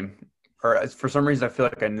name, or for some reason, I feel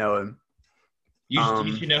like I know him. You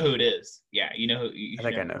should know who it is. Yeah, you know who. I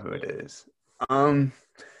think I know who it is.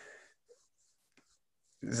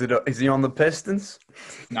 Is he on the Pistons?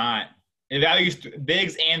 Not. It values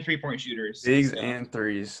bigs and three-point shooters. Bigs and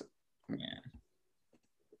threes. Yeah.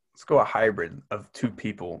 Let's go a hybrid of 2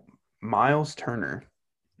 people. Miles Turner.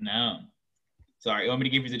 No. Sorry, you want me to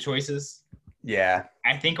give you the choices? Yeah.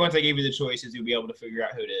 I think once I give you the choices, you'll be able to figure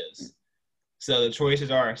out who it is. So the choices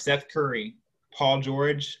are Seth Curry, Paul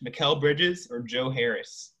George, Mikal Bridges, or Joe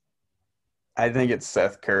Harris. I think it's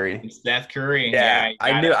Seth Curry. It's Seth Curry. Yeah,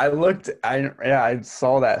 I knew. I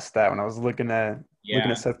saw that stat when I was looking at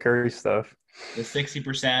Seth Curry stuff. The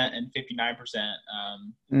 60% and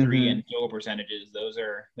 59% three and field percentages.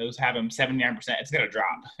 Those have him 79%. It's gonna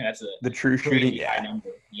drop. That's the true shooting high number.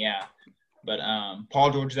 Yeah. But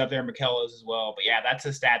Paul George is up there, Mikal is as well. But yeah, that's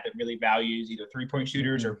a stat that really values either 3-point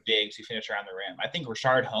shooters or bigs who finish around the rim. I think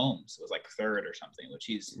Rashard Holmes was like 3rd or something, which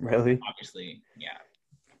he's really obviously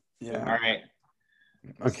Yeah. All right.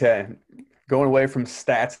 Okay. Going away from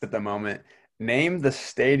stats at the moment. Name the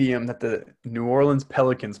stadium that the New Orleans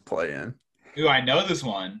Pelicans play in. Ooh, I know this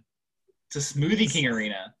one. It's a Smoothie King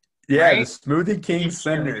Arena. Yeah, right? the Smoothie King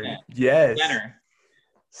Center. Arena. Yes. Center.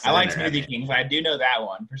 I like Smoothie Kings. I do know that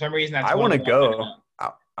one. For some reason, that's I want to go.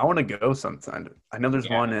 I want to go sometime. I know there's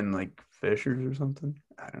one in like Fishers or something.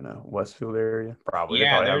 I don't know. Westfield area. Probably.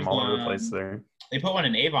 Yeah, they probably have them all over the place there. They put one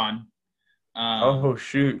in Avon. Oh,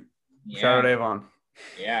 shoot. Yeah. Shout out Avon.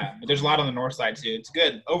 Yeah, but there's a lot on the north side too. It's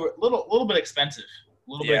good. Little bit expensive.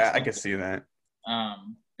 I can see that.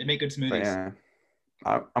 They make good smoothies. But yeah,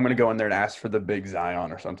 I'm gonna go in there and ask for the big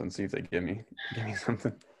Zion or something. See if they give me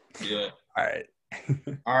something. Do it. All right.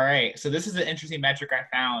 All right. So this is an interesting metric I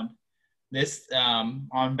found. This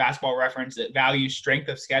on Basketball Reference, it values strength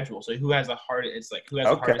of schedule. So who has the hardest? It's like who has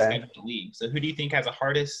the hardest schedule in the league. So who do you think has the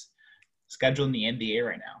hardest schedule in the NBA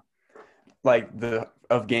right now? Like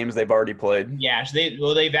of games they've already played. Yeah, so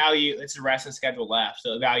they value it's the rest of the schedule left.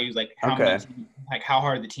 So it values like how much, like how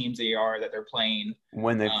hard the teams they are that they're playing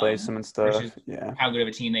when they play some and stuff. Yeah, how good of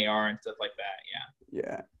a team they are and stuff like that.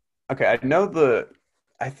 Yeah. Okay,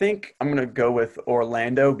 I think I'm gonna go with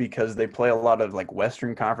Orlando because they play a lot of like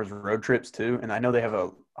Western Conference road trips too, and I know they have a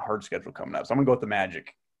hard schedule coming up. So I'm gonna go with the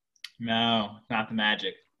Magic. No, not the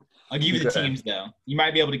Magic. I'll give you the teams though. You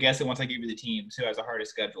might be able to guess it once I give you the teams who has the hardest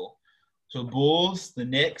schedule. So Bulls, the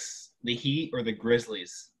Knicks, the Heat, or the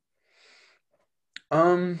Grizzlies?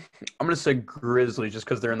 I'm gonna say Grizzlies just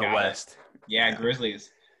because they're in the West. Yeah, Grizzlies.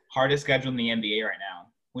 Hardest schedule in the NBA right now,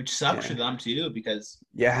 which sucks for them too because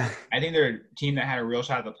I think they're a team that had a real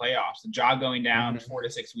shot at the playoffs. The job going down 4 to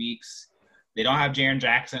 6 weeks. They don't have Jaren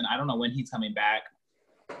Jackson. I don't know when he's coming back.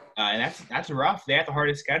 And that's rough. They have the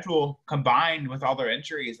hardest schedule combined with all their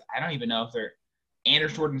injuries. I don't even know if they're and a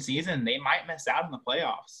shortened season, they might miss out on the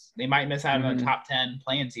playoffs. They might miss out on the top 10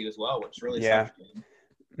 playing seed as well, which really sucks.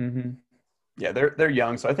 Yeah, they're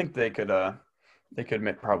young, so I think they could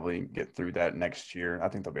probably get through that next year. I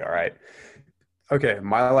think they'll be all right. Okay,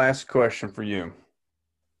 my last question for you: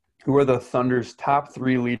 who are the Thunder's top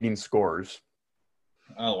 3 leading scorers?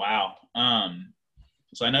 Oh wow,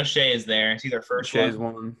 So I know Shea is there. Is he their first Shea's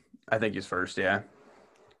one? one. I think he's first, yeah.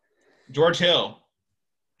 George Hill.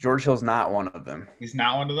 George Hill's not one of them. He's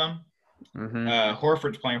not one of them. Mm-hmm.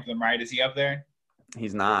 Horford's playing for them, right? Is he up there?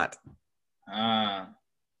 He's not. Uh,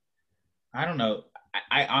 I don't know.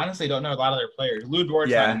 I honestly don't know a lot of their players. Lou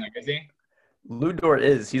Dort's not in Yeah. there, is he? Lou Dort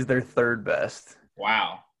is. He's their third best.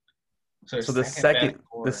 Wow. So So second best the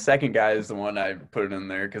scorer. second guy is the one I put in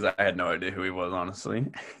there because I had no idea who he was, honestly.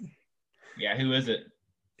 Yeah, who is it?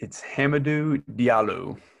 It's Hamidou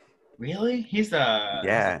Diallo. Really? He's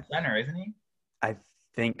Yeah, a center, isn't he? I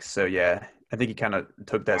think so. Yeah, I think he kind of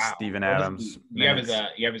took that Wow. Steven What is Adams you minutes.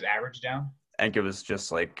 have his average down? I think it was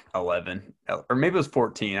just like 11, or maybe it was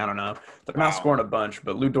 14. I don't know. They're not Wow. scoring a bunch,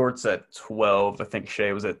 but Lou Dort's at 12. I think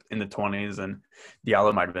Shea was in the 20s, and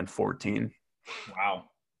Diallo might have been 14. Wow.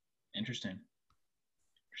 Interesting.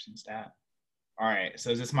 Interesting stat. All right.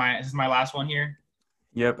 So is this my last one here?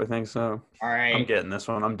 Yep, I think so. All I'm right. getting this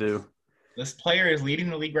one. I'm due. This player is leading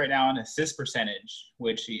the league right now in assist percentage,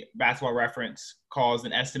 which Basketball Reference calls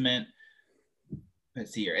an estimate.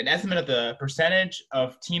 Let's see here. An estimate of the percentage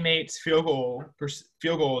of teammates' field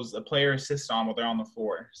goals a player assists on while they're on the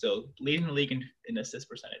floor. So leading the league in assist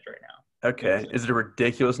percentage right now. Okay, is it a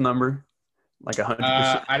ridiculous number? Like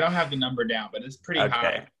 100%? I don't have the number down, but it's pretty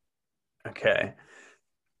high. Okay.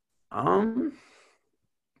 I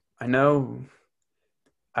know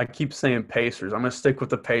I keep saying Pacers. I'm going to stick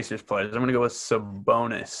with the Pacers players. I'm going to go with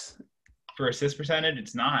Sabonis. For assist percentage,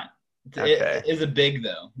 it's not. Okay. It is a big,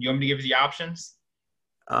 though. You want me to give you the options?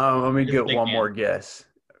 Let me It is a get big one man. more guess.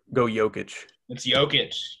 Go Jokic. It's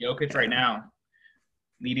Jokic. Jokic right now.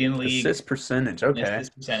 Leading the league. Assist percentage. Okay.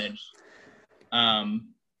 Assist percentage.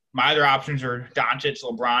 My other options are Doncic,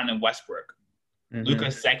 LeBron, and Westbrook. Mm-hmm.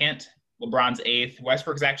 Luka's second. LeBron's eighth.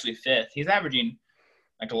 Westbrook's actually fifth. He's averaging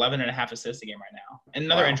like 11 and a half assists a game right now. And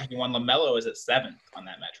another interesting one, LaMelo is at seventh on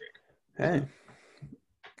that metric. Hey,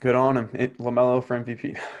 good on him. LaMelo for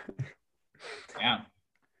MVP. Yeah.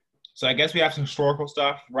 So I guess we have some historical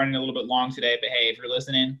stuff running a little bit long today. But, hey, if you're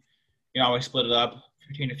listening, you can always split it up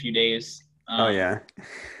between a few days. Oh, yeah.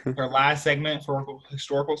 For our last segment for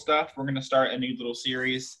historical stuff, we're going to start a new little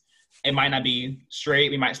series. It might not be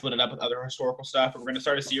straight. We might split it up with other historical stuff. But we're going to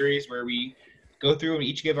start a series where we go through and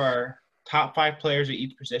each give our top 5 players at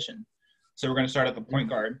each position. So we're going to start at the point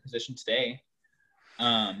guard position today.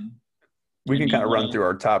 We can kind of run through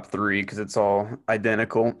our top 3 because it's all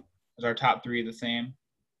identical. Is our top 3 the same?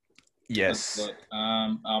 Yes.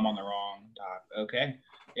 I'm on the wrong top. Okay.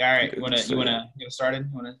 Yeah. All right. You wanna get started?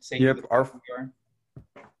 You wanna say? Yep.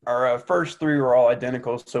 Our first 3 were all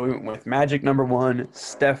identical. So we went with Magic number 1,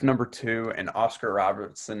 Steph number 2, and Oscar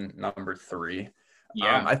Robertson number 3.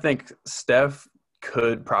 Yeah. I think Steph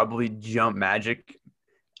could probably jump Magic.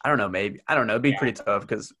 I don't know. Maybe. I don't know. It'd be pretty tough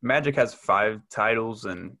because Magic has 5 titles,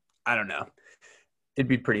 and I don't know. It'd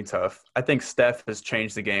be pretty tough. I think Steph has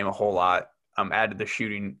changed the game a whole lot. Added the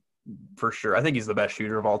shooting for sure. I think he's the best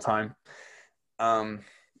shooter of all time.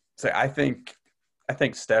 So I think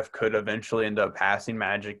Steph could eventually end up passing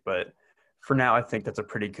Magic, but for now, I think that's a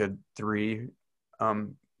pretty good 3.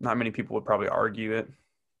 Not many people would probably argue it.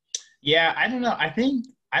 Yeah, I don't know. I think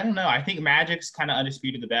Magic's kind of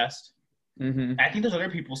undisputed the best. Mm-hmm. I think there's other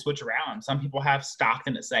people switch around. Some people have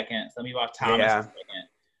Stockton at second. Some people have Thomas at second.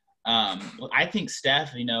 I think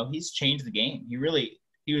Steph, he's changed the game.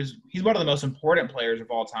 He's one of the most important players of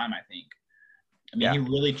all time, I think. He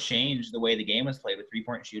really changed the way the game was played with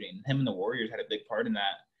 3-point shooting. Him and the Warriors had a big part in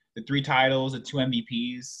that. The 3 titles, the 2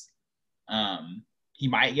 MVPs. He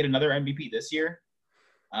might get another MVP this year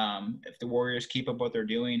if the Warriors keep up what they're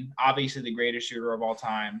doing. Obviously, the greatest shooter of all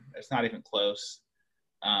time. It's not even close.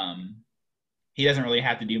 He doesn't really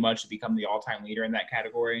have to do much to become the all-time leader in that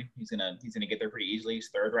category. He's gonna get there pretty easily. He's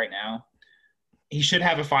third right now. He should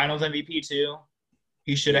have a Finals MVP too.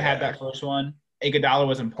 He should have had that first one. Iguodala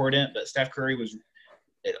was important, but Steph Curry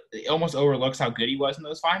it almost overlooks how good he was in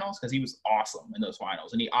those finals because he was awesome in those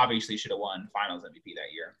finals, and he obviously should have won Finals MVP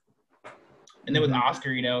that year. And then with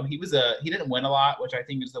Oscar, he didn't win a lot, which I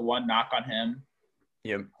think is the one knock on him.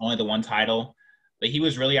 Yep. Only the one title, but he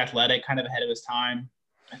was really athletic, kind of ahead of his time.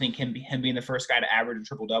 I think him being the first guy to average a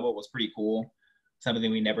triple-double was pretty cool. Something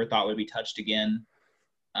we never thought would be touched again.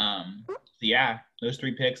 So yeah, those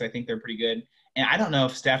 3 picks, I think they're pretty good. And I don't know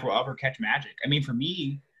if Steph will ever catch Magic. For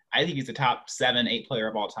me, I think he's the top 7, 8 player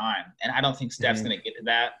of all time. And I don't think Steph's going to get to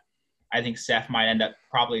that. I think Steph might end up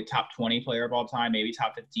probably top 20 player of all time, maybe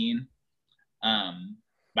top 15. But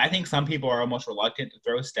I think some people are almost reluctant to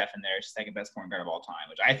throw Steph in there as second best point guard of all time,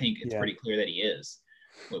 which I think it's pretty clear that he is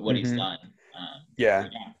with what he's done.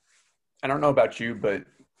 I don't know about you, but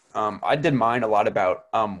I did mine a lot about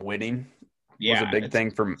winning. was a Yeah, big thing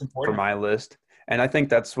it's for important. my list. And I think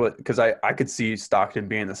that's what, because I could see Stockton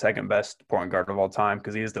being the second best point guard of all time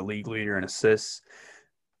because he is the league leader in assists.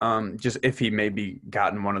 Just if he maybe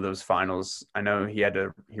gotten one of those finals, I know he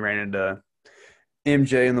ran into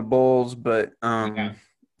MJ and the Bulls, but Yeah,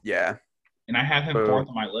 yeah. and I have him So fourth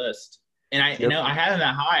on my list. And I, you yep. know, I had him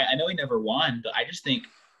that high. I know he never won, but I just think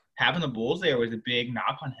having the Bulls there was a big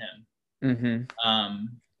knock on him. Mm-hmm.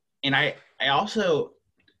 Um, and I also,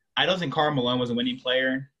 I don't think Karl Malone was a winning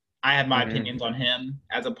player. I have my Mm-hmm. opinions on him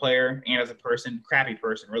as a player and as a person. Crappy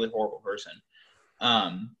person, really horrible person.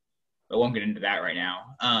 Um, but I won't get into that right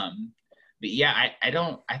now. But yeah, I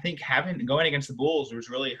don't. I think having going against the Bulls was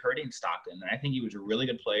really hurting Stockton, and I think he was a really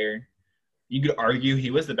good player. You could argue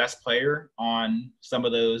he was the best player on some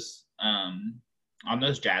of those on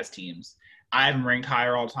those Jazz teams. I have him ranked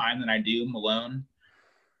higher all time than I do Malone.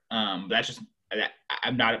 That's just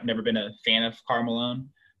I'm not I've never been a fan of Karl Malone,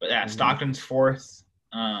 but yeah, Mm-hmm. Stockton's fourth.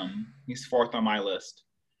 He's fourth on my list.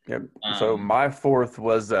 Yep. So Um, my fourth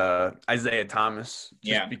was Isaiah Thomas, just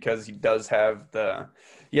yeah, because he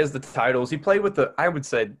has the titles. He played with I would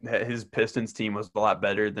say that his Pistons team was a lot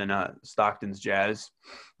better than Stockton's Jazz.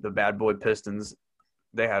 The bad boy Pistons,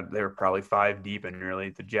 they were probably five deep, and really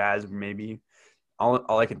the Jazz maybe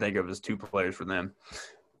all I can think of is two players for them.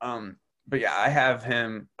 But yeah, I have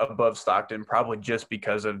him above Stockton probably just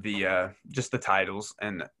because of the just the titles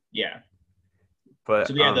and yeah. So but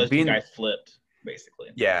we had those two being guys flipped basically.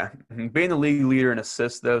 yeah, being the league leader in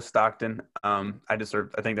assists though, Stockton, I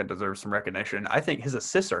think that deserves some recognition. I think his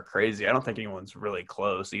assists are crazy. I don't think anyone's really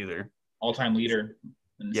close either. All-time leader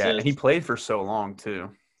in Yeah, and he assists. played for so long too.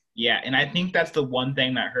 Yeah, and I think that's the one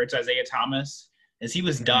thing that hurts Isaiah Thomas is he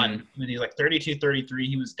was Hmm. done. When he was like 32, 33,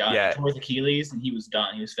 he was done. He Yeah. tore his Achilles and he was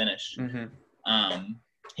done. He was finished. Hmm. Um,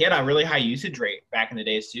 he had a really high usage rate back in the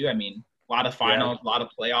days too. I mean, a lot of Yeah. finals, a lot of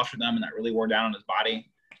playoffs for them, and that really wore down on his body.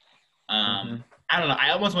 Hmm. I don't know. I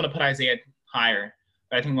almost want to put Isaiah higher,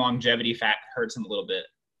 but I think longevity fact hurts him a little bit.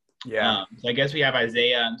 Yeah. So I guess we have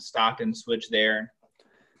Isaiah and Stockton switch there.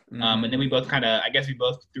 And Hmm. then we both kind of, I guess we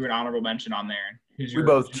both threw an honorable mention on there. We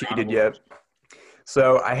both Who's your cheated honorable yet. mention?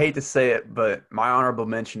 So I hate to say it, but my honorable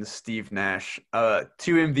mention is Steve Nash.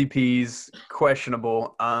 Two MVPs,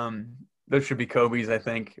 questionable. Those should be Kobe's, I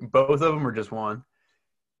think. Both of them or just one?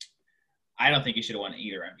 I don't think he should have won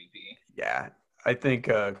either MVP. Yeah, I think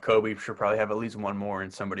Kobe should probably have at least one more,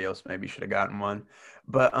 and somebody else maybe should have gotten one.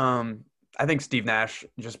 But I think Steve Nash,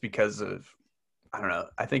 just because of I don't know,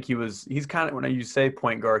 I think he's kind of when you say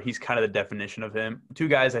point guard, he's kind of the definition of him. Two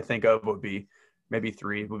guys I think of would be maybe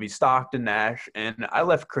three would be Stockton, Nash, and I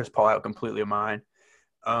left Chris Paul out completely of mine,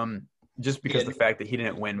 just because the Kid. fact that he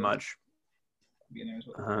didn't win much. Be in there as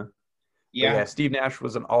well. Uh-huh. But Yeah, yeah, Steve Nash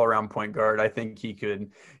was an all-around point guard. I think he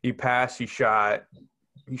passed, he shot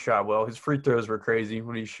well. His free throws were crazy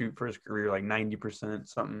when he shoot for his career, like 90%,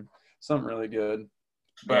 something really good.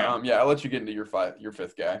 But yeah, yeah, I'll let you get into your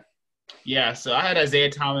fifth guy. yeah. So I had Isaiah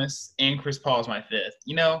Thomas and Chris Paul as my fifth.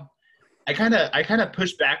 You know, I kind of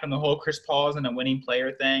pushed back on the whole Chris Paul isn't a winning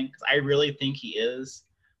player thing because I really think he is.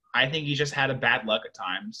 I think he's just had a bad luck at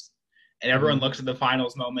times, and everyone Mm-hmm. looks at the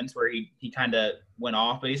finals moments where he kind of went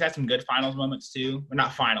off, but he's had some good finals moments too. Or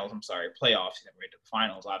not finals, I'm sorry, playoffs. He's never made to the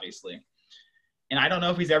finals, obviously. And I don't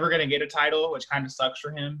know if he's ever going to get a title, which kind of sucks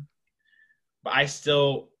for him. But I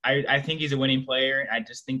think he's a winning player. I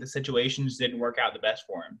just think the situations didn't work out the best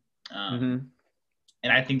for him. Mm-hmm.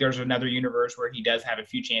 And I think there's another universe where he does have a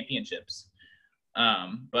few championships.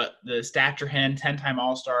 But the stature hen, 10-time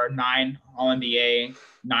All Star, 9 All NBA,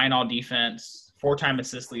 9 All Defense, 4-time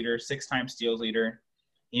assist leader, 6-time steals leader.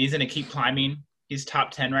 And he's going to keep climbing. He's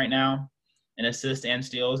top 10 right now in assists and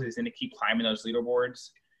steals. He's going to keep climbing those leaderboards.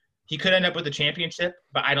 He could end up with a championship,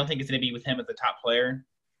 but I don't think it's going to be with him as the top player.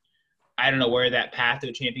 I don't know where that path to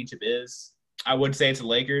a championship is. I would say it's the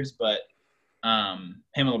Lakers, but him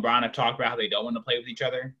and LeBron have talked about how they don't want to play with each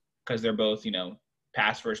other because they're both,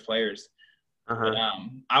 pass first players. But Uh-huh.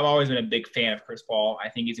 I've always been a big fan of Chris Paul. I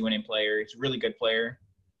think he's a winning player. He's a really good player,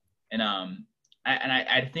 and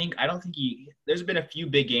I don't think There's been a few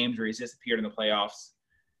big games where he's disappeared in the playoffs,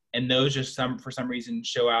 and those just for some reason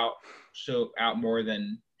show out more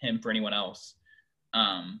than him for anyone else.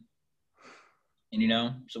 Um,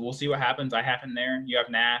 so we'll see what happens. I have him there. You have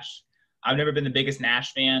Nash. I've never been the biggest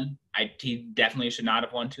Nash fan. He definitely should not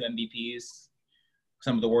have won two MVPs.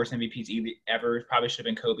 Some of the worst MVPs ever. Probably should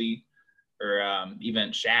have been Kobe or even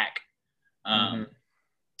Shaq. Mm-hmm. Um,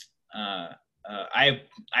 uh, I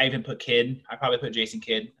even put Kidd. I probably put Jason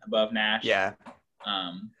Kidd above Nash. Yeah.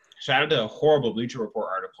 Shout out to a horrible Bleacher Report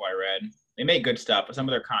article I read. They make good stuff, but some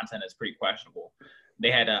of their content is pretty questionable.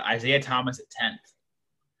 They had Isaiah Thomas at 10th.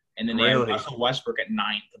 And then they have Really? Russell Westbrook at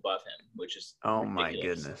 9th above him, which is Oh my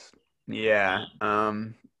ridiculous. goodness. Yeah.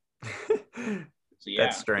 So That's yeah,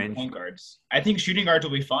 strange. point guards. I think shooting guards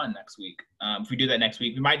will be fun next week. If we do that next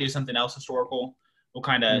week, we might do something else historical. We'll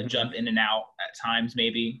kind of Mm-hmm. jump in and out at times,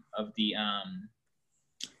 maybe of the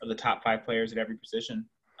top 5 players at every position.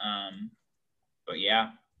 But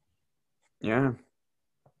yeah. Yeah.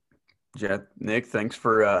 Nick, thanks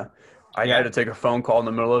for I had to take a phone call in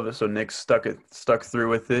the middle of it, so Nick stuck through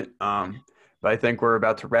with it. But I think we're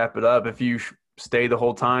about to wrap it up. If you stay the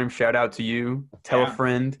whole time, shout out to you. Tell a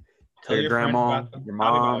friend, tell Tell your your friends grandma, about the your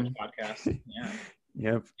Hobby Ballers mom. podcast. Yeah.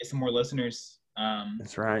 Yep. Get some more listeners.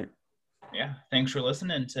 That's right. Yeah. Thanks for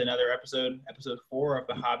listening to another episode 4 of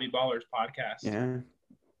the Hobby Ballers podcast. Yeah.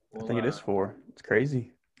 I think it is 4. It's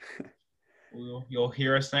crazy. You'll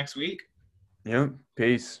hear us next week. Yep.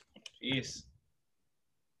 Peace. Peace.